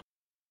hammer.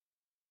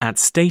 At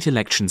state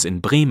elections in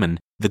Bremen,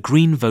 the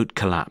Green vote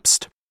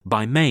collapsed.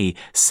 By May,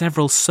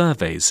 several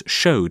surveys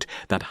showed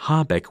that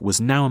Habeck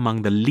was now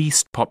among the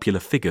least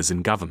popular figures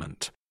in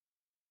government.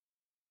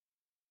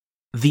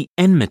 The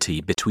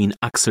enmity between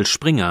Axel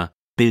Springer,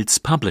 Bild's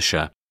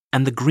publisher,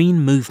 and the Green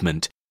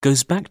movement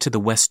goes back to the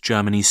West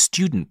Germany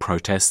student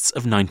protests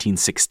of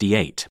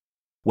 1968,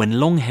 when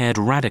long-haired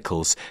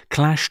radicals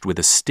clashed with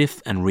a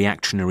stiff and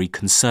reactionary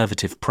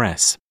conservative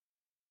press.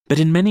 But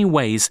in many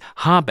ways,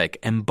 Habeck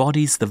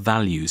embodies the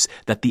values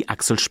that the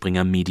Axel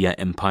Springer media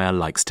empire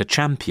likes to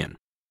champion.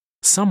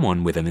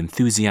 Someone with an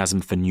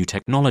enthusiasm for new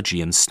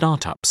technology and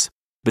startups,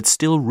 but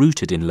still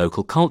rooted in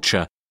local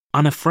culture,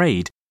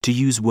 unafraid to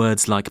use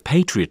words like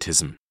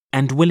patriotism,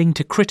 and willing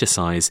to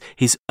criticize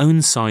his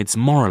own side's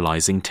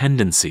moralizing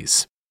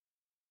tendencies.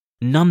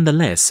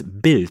 Nonetheless,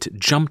 Bild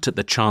jumped at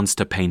the chance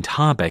to paint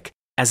Habeck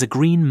as a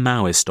green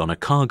Maoist on a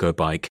cargo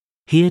bike,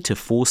 here to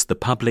force the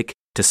public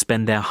to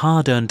spend their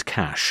hard-earned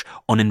cash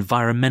on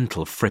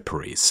environmental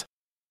fripperies.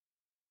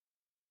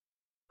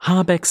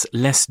 Habeck's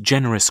less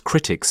generous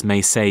critics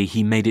may say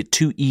he made it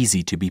too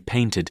easy to be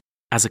painted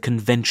as a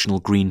conventional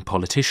Green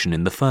politician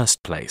in the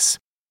first place.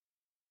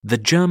 The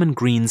German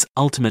Greens'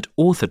 ultimate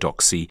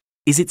orthodoxy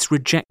is its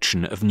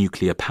rejection of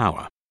nuclear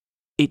power.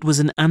 It was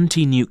an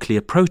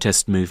anti-nuclear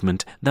protest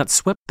movement that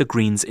swept the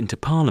Greens into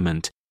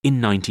Parliament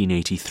in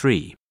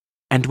 1983,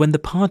 and when the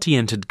party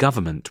entered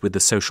government with the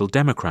Social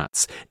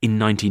Democrats in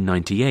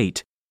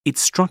 1998, it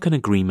struck an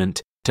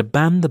agreement to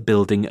ban the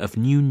building of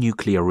new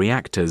nuclear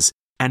reactors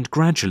and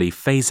gradually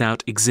phase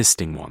out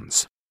existing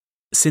ones.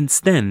 Since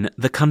then,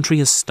 the country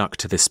has stuck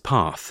to this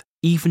path,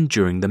 even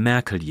during the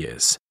Merkel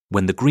years,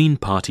 when the Green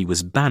Party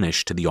was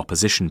banished to the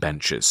opposition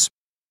benches.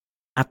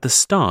 At the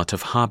start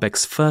of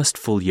Habeck's first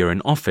full year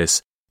in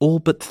office, all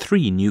but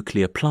 3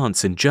 nuclear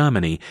plants in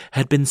Germany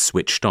had been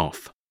switched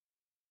off.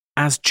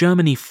 As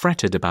Germany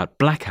fretted about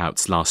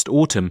blackouts last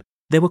autumn,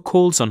 there were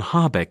calls on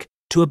Habeck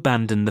to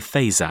abandon the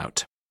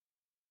phase-out.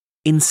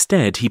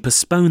 Instead, he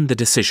postponed the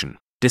decision,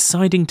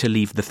 deciding to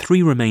leave the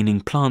 3 remaining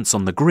plants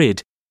on the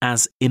grid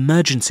as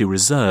emergency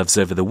reserves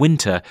over the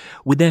winter,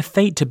 with their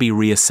fate to be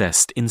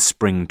reassessed in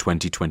spring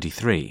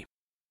 2023.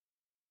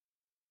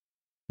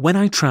 When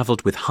I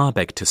travelled with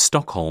Habeck to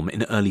Stockholm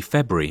in early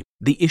February,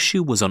 the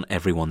issue was on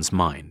everyone's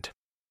mind.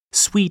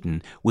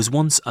 Sweden was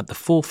once at the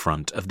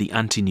forefront of the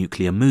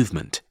anti-nuclear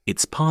movement,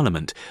 its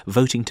parliament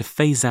voting to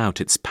phase out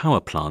its power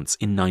plants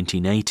in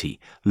 1980,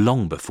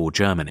 long before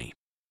Germany.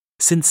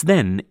 Since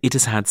then, it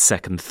has had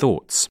second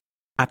thoughts.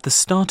 At the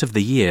start of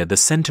the year, the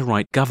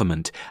centre-right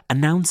government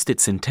announced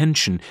its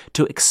intention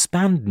to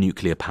expand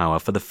nuclear power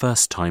for the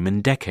first time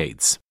in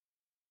decades.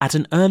 At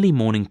an early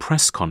morning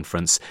press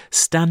conference,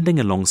 standing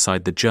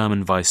alongside the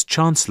German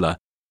Vice-Chancellor,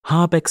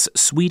 Habeck's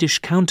Swedish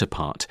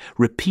counterpart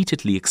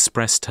repeatedly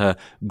expressed her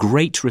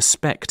great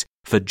respect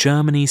for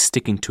Germany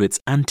sticking to its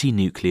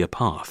anti-nuclear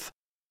path.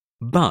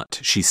 But,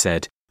 she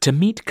said, to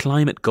meet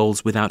climate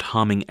goals without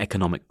harming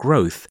economic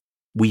growth,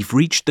 We've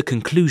reached the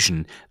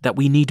conclusion that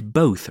we need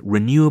both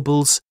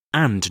renewables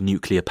and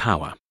nuclear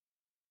power.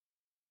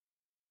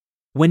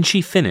 When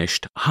she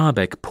finished,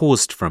 Habeck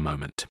paused for a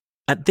moment.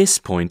 At this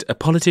point, a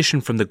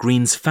politician from the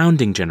Greens'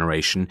 founding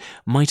generation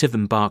might have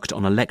embarked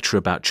on a lecture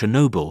about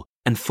Chernobyl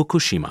and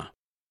Fukushima,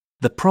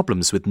 the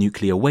problems with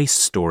nuclear waste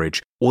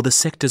storage, or the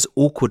sector's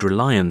awkward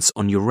reliance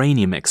on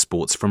uranium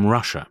exports from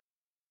Russia.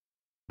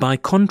 By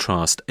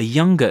contrast, a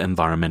younger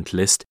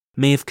environmentalist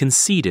may have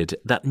conceded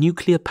that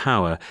nuclear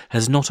power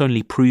has not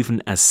only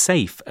proven as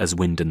safe as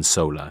wind and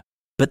solar,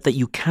 but that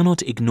you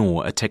cannot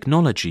ignore a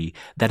technology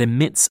that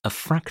emits a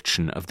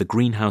fraction of the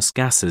greenhouse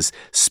gases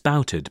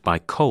spouted by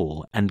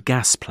coal and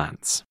gas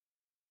plants.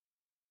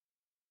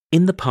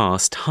 In the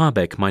past,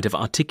 Habeck might have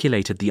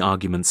articulated the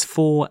arguments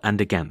for and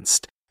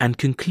against, and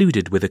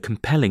concluded with a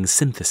compelling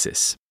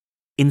synthesis.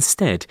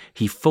 Instead,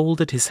 he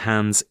folded his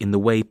hands in the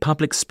way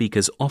public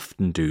speakers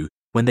often do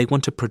when they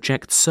want to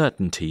project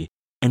certainty,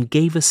 and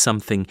gave us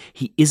something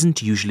he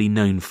isn't usually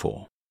known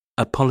for,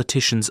 a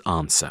politician's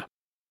answer.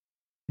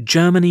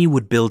 Germany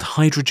would build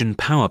hydrogen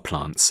power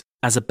plants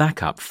as a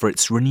backup for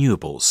its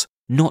renewables,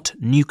 not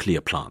nuclear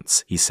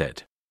plants, he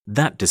said.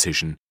 That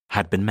decision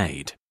had been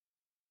made.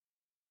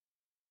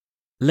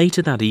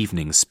 Later that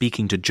evening,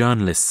 speaking to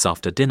journalists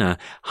after dinner,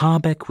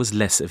 Habeck was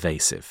less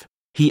evasive.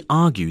 He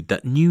argued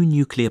that new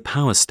nuclear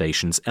power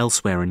stations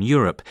elsewhere in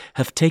Europe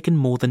have taken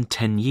more than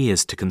 10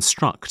 years to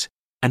construct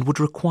and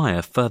would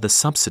require further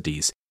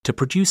subsidies to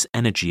produce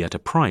energy at a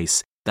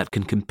price that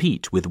can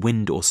compete with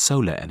wind or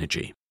solar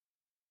energy.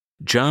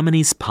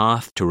 Germany's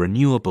path to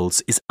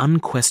renewables is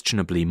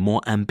unquestionably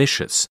more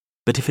ambitious,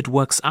 but if it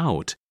works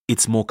out,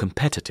 it's more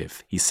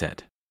competitive, he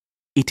said.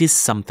 It is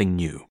something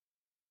new.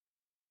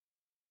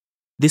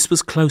 This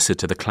was closer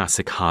to the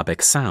classic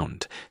Habeck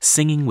sound,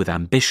 singing with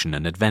ambition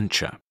and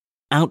adventure.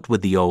 Out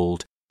with the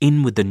old,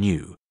 in with the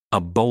new, a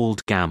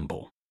bold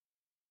gamble.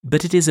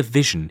 But it is a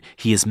vision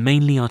he has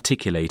mainly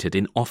articulated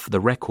in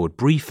off-the-record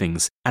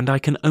briefings, and I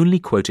can only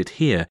quote it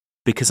here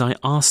because I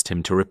asked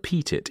him to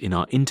repeat it in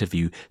our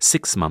interview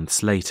 6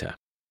 months later.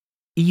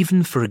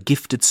 Even for a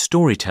gifted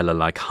storyteller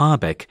like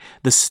Habeck,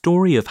 the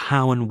story of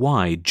how and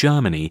why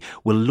Germany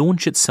will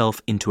launch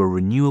itself into a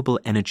renewable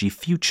energy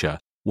future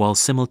while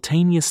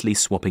simultaneously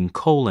swapping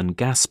coal and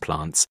gas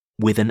plants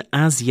with an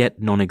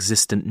as-yet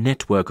non-existent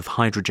network of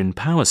hydrogen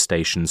power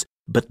stations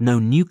but no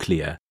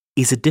nuclear,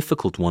 is a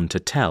difficult one to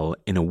tell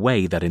in a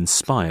way that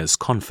inspires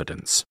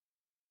confidence.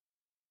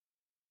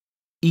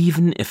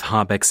 Even if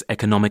Habeck's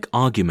economic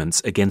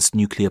arguments against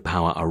nuclear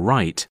power are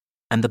right,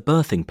 and the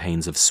birthing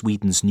pains of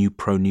Sweden's new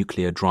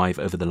pro-nuclear drive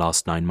over the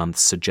last 9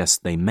 months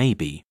suggest they may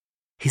be,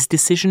 his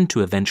decision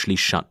to eventually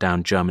shut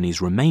down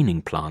Germany's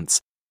remaining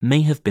plants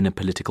may have been a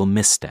political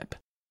misstep,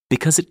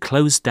 because it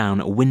closed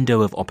down a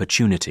window of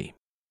opportunity.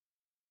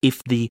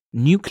 If the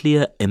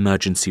nuclear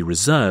emergency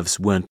reserves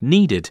weren't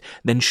needed,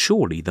 then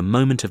surely the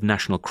moment of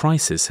national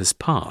crisis has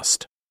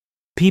passed.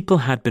 People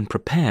had been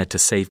prepared to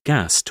save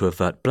gas to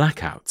avert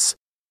blackouts.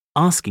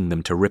 Asking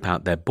them to rip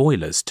out their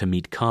boilers to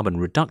meet carbon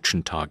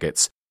reduction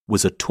targets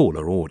was a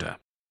taller order.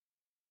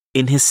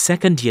 In his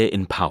second year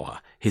in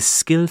power, his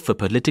skill for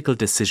political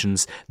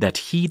decisions that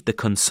heed the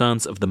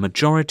concerns of the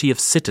majority of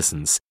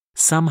citizens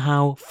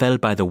somehow fell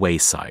by the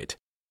wayside,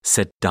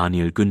 said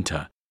Daniel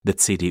Günther, the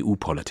CDU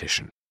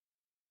politician.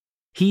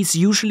 He's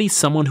usually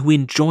someone who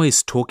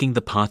enjoys talking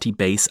the party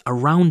base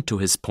around to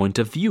his point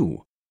of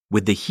view.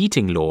 With the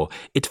heating law,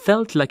 it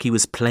felt like he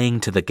was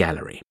playing to the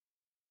gallery.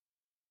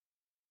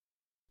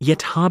 Yet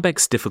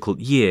Habeck's difficult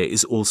year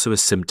is also a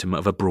symptom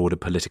of a broader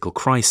political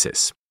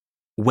crisis.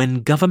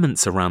 When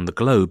governments around the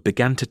globe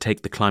began to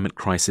take the climate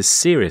crisis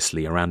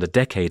seriously around a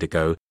decade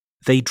ago,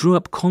 they drew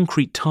up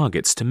concrete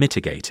targets to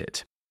mitigate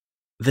it.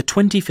 The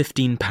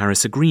 2015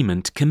 Paris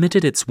Agreement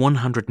committed its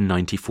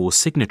 194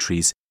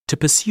 signatories to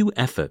pursue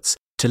efforts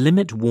to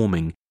limit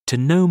warming to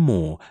no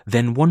more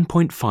than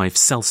 1.5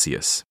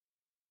 Celsius.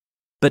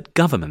 But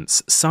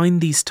governments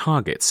signed these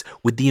targets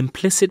with the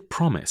implicit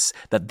promise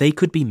that they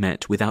could be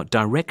met without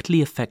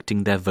directly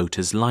affecting their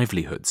voters'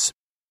 livelihoods.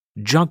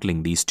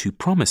 Juggling these two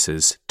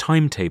promises,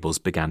 timetables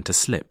began to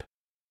slip.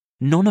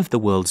 None of the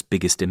world's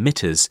biggest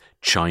emitters,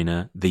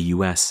 China, the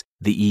US,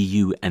 the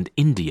EU, and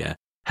India,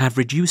 have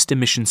reduced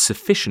emissions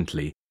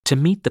sufficiently to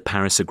meet the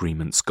Paris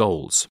Agreement's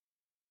goals.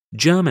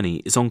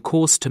 Germany is on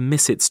course to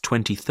miss its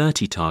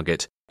 2030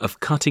 target of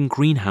cutting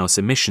greenhouse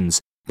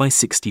emissions by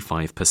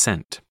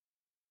 65%.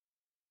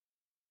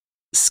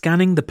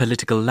 Scanning the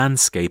political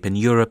landscape in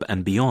Europe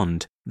and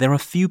beyond, there are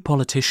few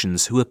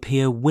politicians who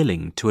appear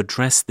willing to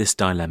address this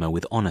dilemma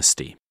with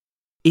honesty.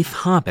 If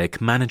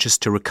Habeck manages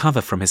to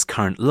recover from his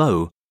current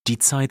low, Die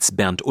Zeit's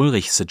Bernd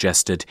Ulrich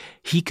suggested,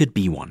 he could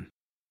be one.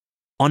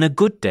 On a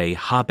good day,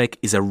 Habeck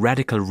is a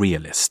radical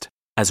realist,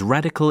 as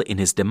radical in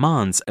his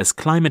demands as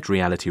climate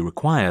reality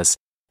requires,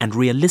 and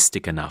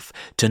realistic enough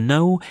to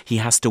know he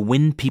has to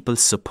win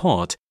people's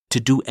support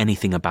to do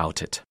anything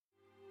about it.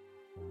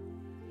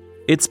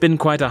 It's been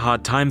quite a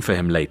hard time for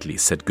him lately,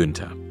 said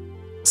Günther.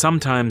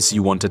 Sometimes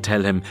you want to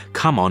tell him,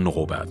 come on,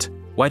 Robert,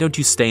 why don't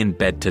you stay in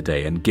bed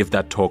today and give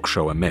that talk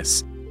show a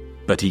miss?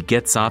 But he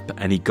gets up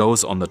and he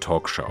goes on the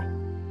talk show.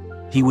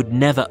 He would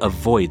never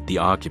avoid the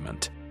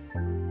argument.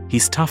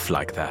 He's tough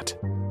like that.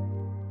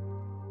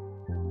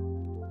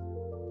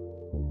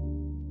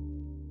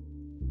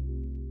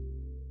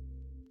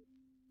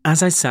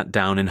 As I sat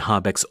down in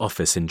Habeck's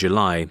office in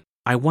July,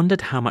 I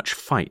wondered how much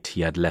fight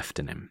he had left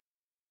in him.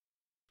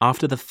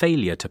 After the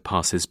failure to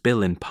pass his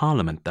bill in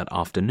Parliament that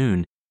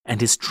afternoon and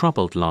his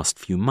troubled last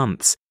few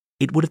months,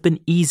 it would have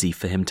been easy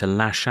for him to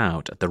lash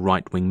out at the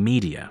right-wing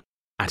media,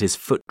 at his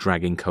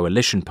foot-dragging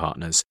coalition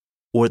partners,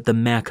 or at the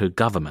Merkel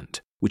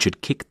government, which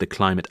had kicked the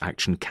climate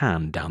action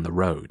can down the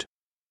road.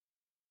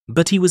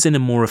 But he was in a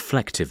more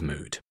reflective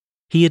mood.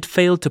 He had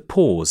failed to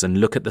pause and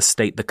look at the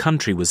state the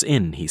country was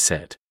in, he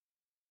said.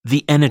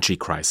 The energy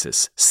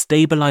crisis,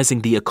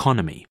 stabilizing the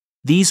economy,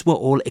 these were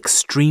all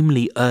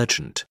extremely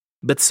urgent,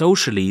 but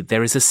socially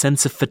there is a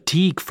sense of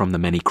fatigue from the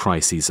many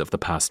crises of the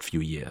past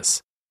few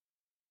years.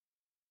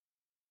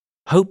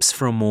 Hopes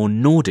for a more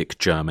Nordic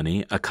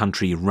Germany, a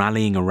country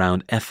rallying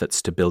around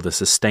efforts to build a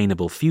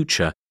sustainable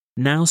future,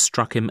 now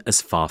struck him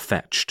as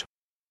far-fetched.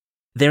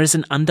 There is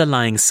an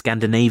underlying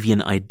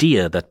Scandinavian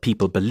idea that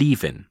people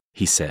believe in,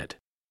 he said.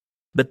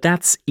 But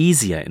that's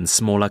easier in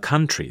smaller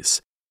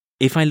countries.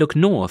 If I look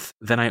north,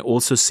 then I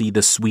also see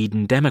the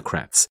Sweden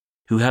Democrats,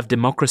 who have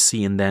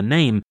democracy in their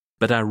name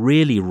but are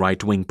really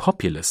right-wing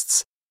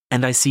populists,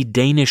 and I see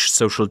Danish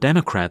Social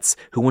Democrats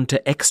who want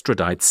to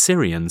extradite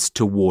Syrians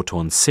to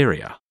war-torn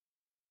Syria.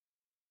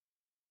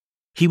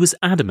 He was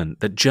adamant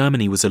that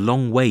Germany was a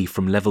long way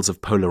from levels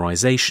of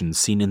polarization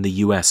seen in the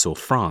US or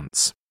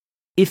France.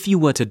 If you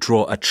were to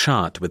draw a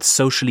chart with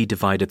socially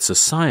divided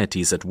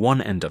societies at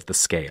one end of the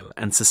scale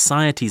and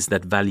societies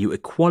that value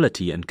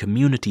equality and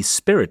community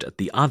spirit at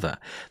the other,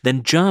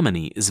 then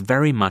Germany is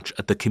very much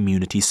at the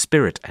community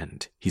spirit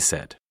end, he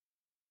said.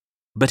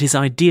 But his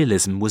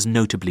idealism was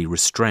notably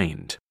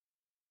restrained.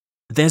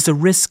 There's a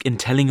risk in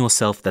telling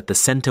yourself that the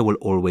center will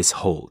always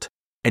hold,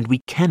 and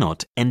we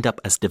cannot end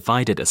up as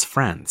divided as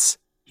France,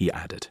 he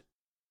added.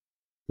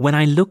 When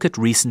I look at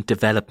recent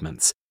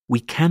developments, we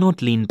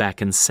cannot lean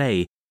back and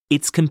say,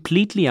 it's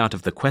completely out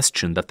of the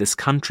question that this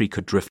country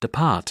could drift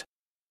apart.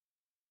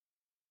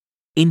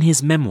 In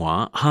his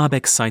memoir,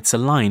 Habeck cites a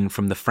line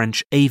from the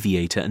French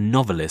aviator and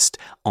novelist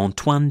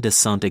Antoine de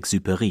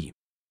Saint-Exupéry.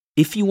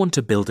 If you want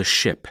to build a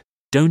ship,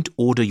 don't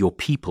order your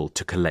people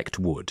to collect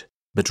wood,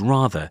 but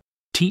rather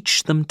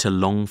teach them to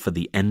long for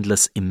the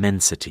endless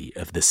immensity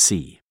of the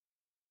sea.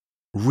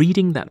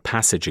 Reading that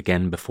passage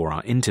again before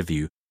our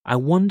interview, I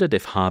wondered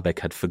if Habeck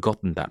had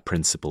forgotten that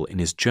principle in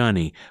his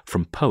journey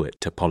from poet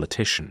to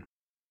politician.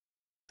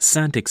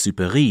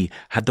 Saint-Exupéry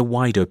had the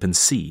wide-open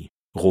sea.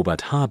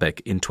 Robert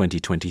Habeck in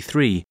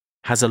 2023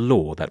 has a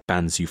law that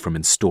bans you from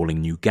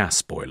installing new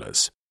gas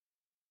boilers.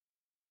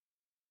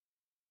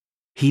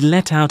 He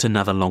let out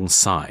another long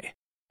sigh.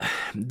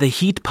 The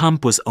heat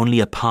pump was only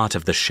a part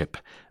of the ship,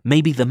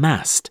 maybe the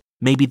mast,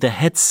 maybe the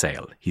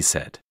headsail, he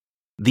said.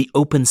 The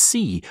open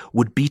sea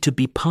would be to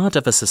be part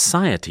of a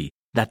society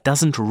that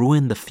doesn't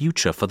ruin the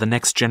future for the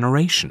next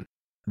generation.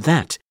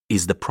 That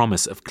is the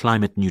promise of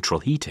climate-neutral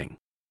heating.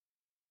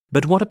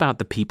 But what about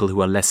the people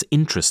who are less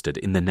interested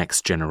in the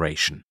next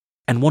generation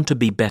and want to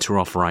be better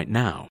off right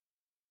now?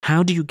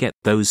 How do you get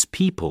those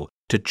people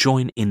to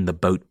join in the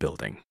boat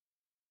building?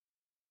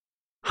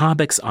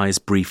 Habeck's eyes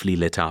briefly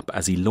lit up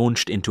as he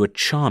launched into a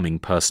charming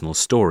personal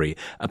story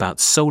about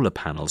solar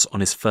panels on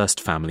his first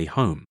family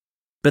home.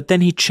 But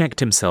then he checked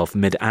himself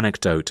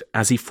mid-anecdote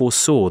as he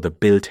foresaw the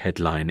Bild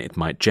headline it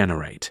might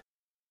generate.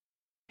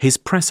 His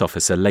press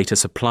officer later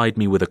supplied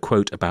me with a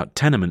quote about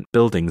tenement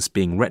buildings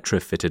being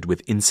retrofitted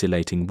with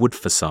insulating wood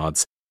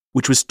facades,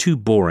 which was too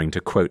boring to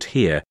quote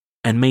here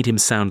and made him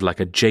sound like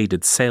a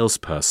jaded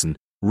salesperson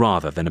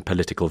rather than a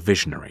political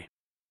visionary.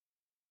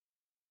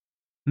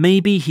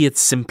 Maybe he had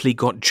simply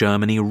got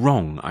Germany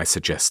wrong, I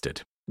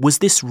suggested. Was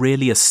this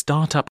really a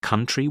start-up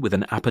country with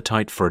an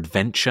appetite for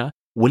adventure,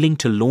 willing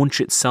to launch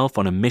itself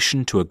on a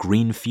mission to a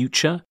green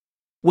future?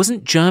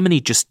 Wasn't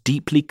Germany just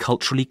deeply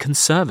culturally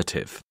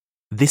conservative?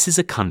 This is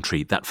a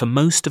country that for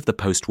most of the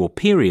post-war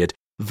period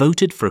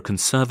voted for a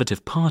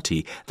conservative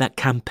party that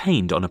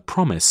campaigned on a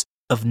promise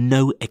of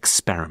no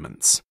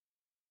experiments.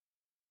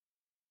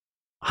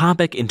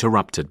 Habeck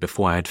interrupted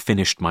before I had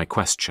finished my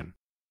question.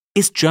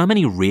 Is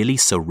Germany really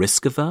so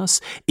risk-averse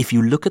if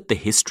you look at the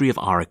history of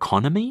our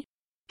economy?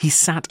 He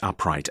sat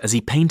upright as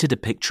he painted a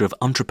picture of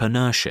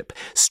entrepreneurship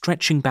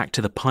stretching back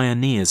to the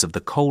pioneers of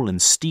the coal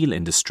and steel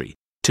industry,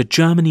 to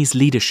Germany's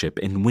leadership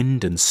in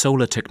wind and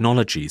solar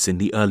technologies in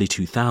the early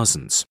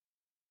 2000s.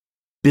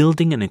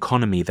 Building an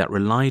economy that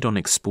relied on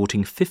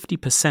exporting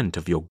 50%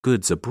 of your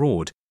goods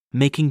abroad,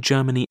 making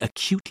Germany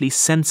acutely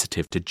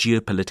sensitive to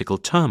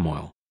geopolitical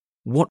turmoil.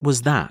 What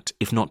was that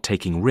if not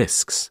taking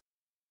risks?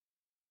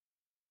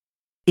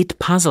 It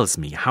puzzles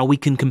me how we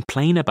can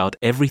complain about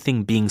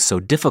everything being so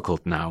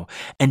difficult now,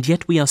 and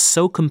yet we are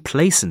so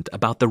complacent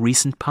about the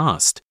recent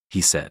past,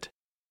 he said.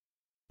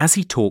 As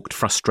he talked,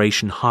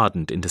 frustration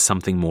hardened into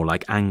something more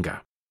like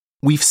anger.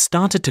 We've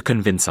started to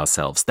convince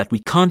ourselves that we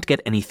can't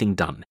get anything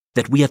done,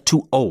 that we are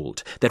too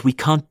old, that we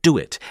can't do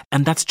it,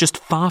 and that's just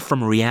far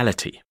from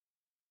reality.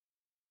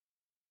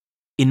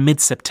 In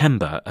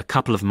mid-September, a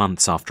couple of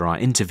months after our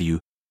interview,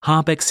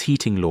 Habeck's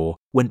heating law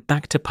went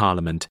back to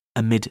Parliament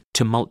amid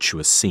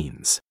tumultuous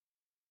scenes.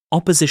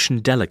 Opposition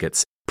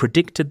delegates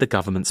predicted the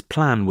government's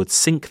plan would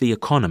sink the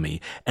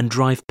economy and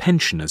drive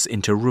pensioners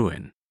into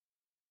ruin.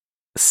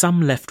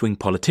 Some left-wing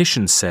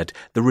politicians said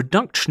the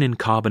reduction in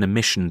carbon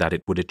emission that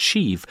it would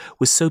achieve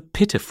was so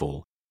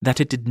pitiful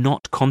that it did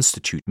not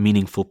constitute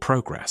meaningful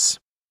progress.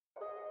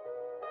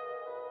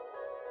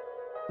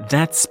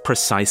 That's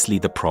precisely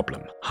the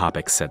problem,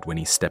 Habeck said when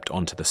he stepped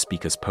onto the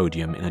speaker's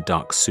podium in a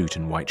dark suit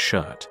and white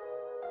shirt.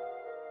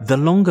 The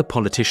longer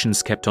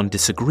politicians kept on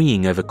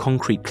disagreeing over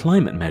concrete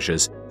climate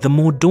measures, the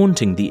more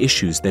daunting the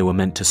issues they were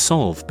meant to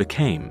solve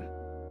became.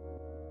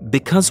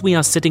 Because we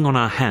are sitting on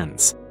our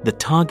hands, the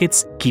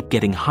targets keep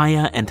getting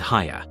higher and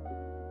higher.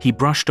 He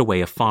brushed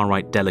away a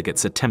far-right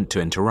delegate's attempt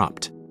to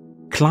interrupt.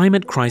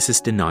 Climate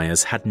crisis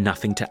deniers had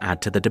nothing to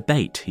add to the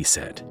debate, he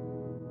said.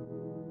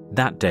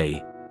 That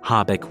day,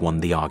 Habeck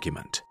won the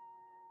argument.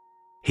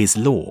 His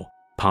law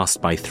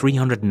passed by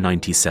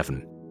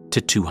 397 to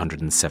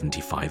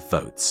 275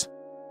 votes.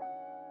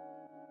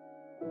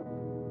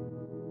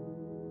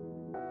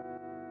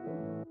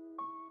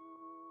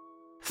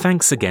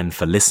 Thanks again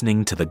for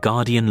listening to The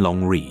Guardian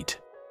Long Read.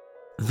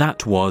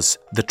 That was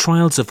The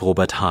Trials of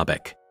Robert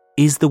Habeck.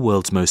 Is the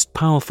world's most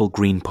powerful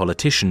Green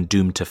politician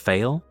doomed to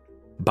fail?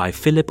 By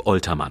Philip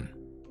Oltermann.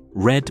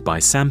 Read by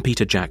Sam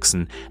Peter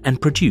Jackson and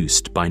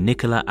produced by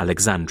Nicola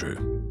Alexandru.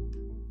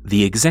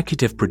 The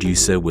executive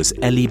producer was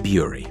Ellie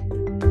Bury.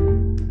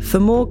 For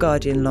more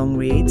Guardian long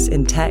reads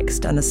in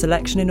text and a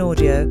selection in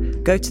audio,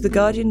 go to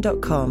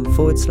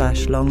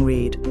theguardian.com/long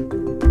read.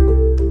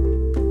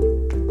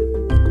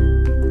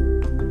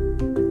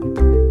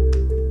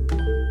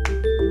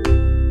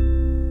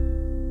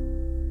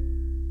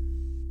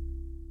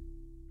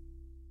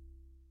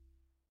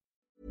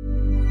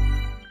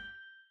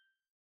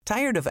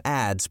 Tired of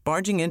ads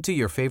barging into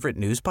your favorite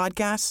news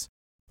podcasts?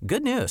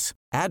 Good news.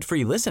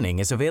 Ad-free listening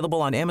is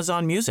available on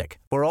Amazon Music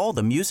for all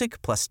the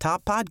music plus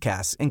top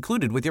podcasts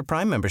included with your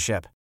Prime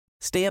membership.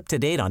 Stay up to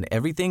date on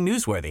everything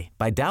newsworthy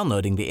by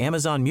downloading the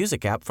Amazon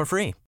Music app for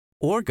free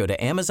or go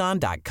to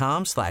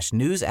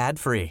amazon.com/news ad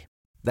free.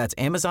 That's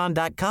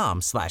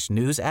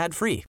amazon.com/news ad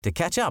free to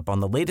catch up on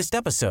the latest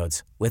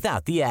episodes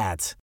without the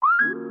ads.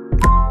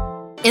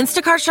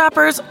 Instacart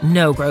shoppers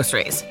know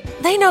groceries.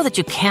 They know that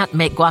you can't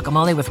make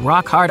guacamole with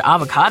rock-hard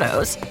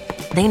avocados.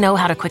 They know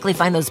how to quickly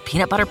find those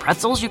peanut butter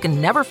pretzels you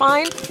can never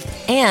find.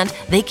 And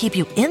they keep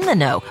you in the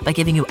know by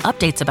giving you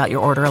updates about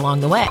your order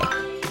along the way.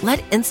 Let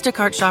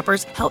Instacart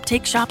shoppers help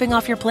take shopping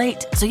off your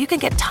plate so you can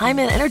get time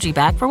and energy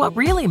back for what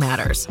really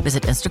matters.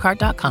 Visit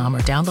instacart.com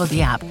or download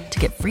the app to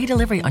get free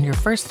delivery on your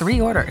first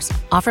 3 orders.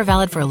 Offer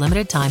valid for a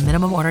limited time.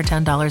 Minimum order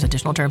 $10.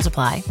 Additional terms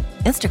apply.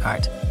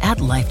 Instacart.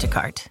 Add life to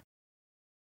cart.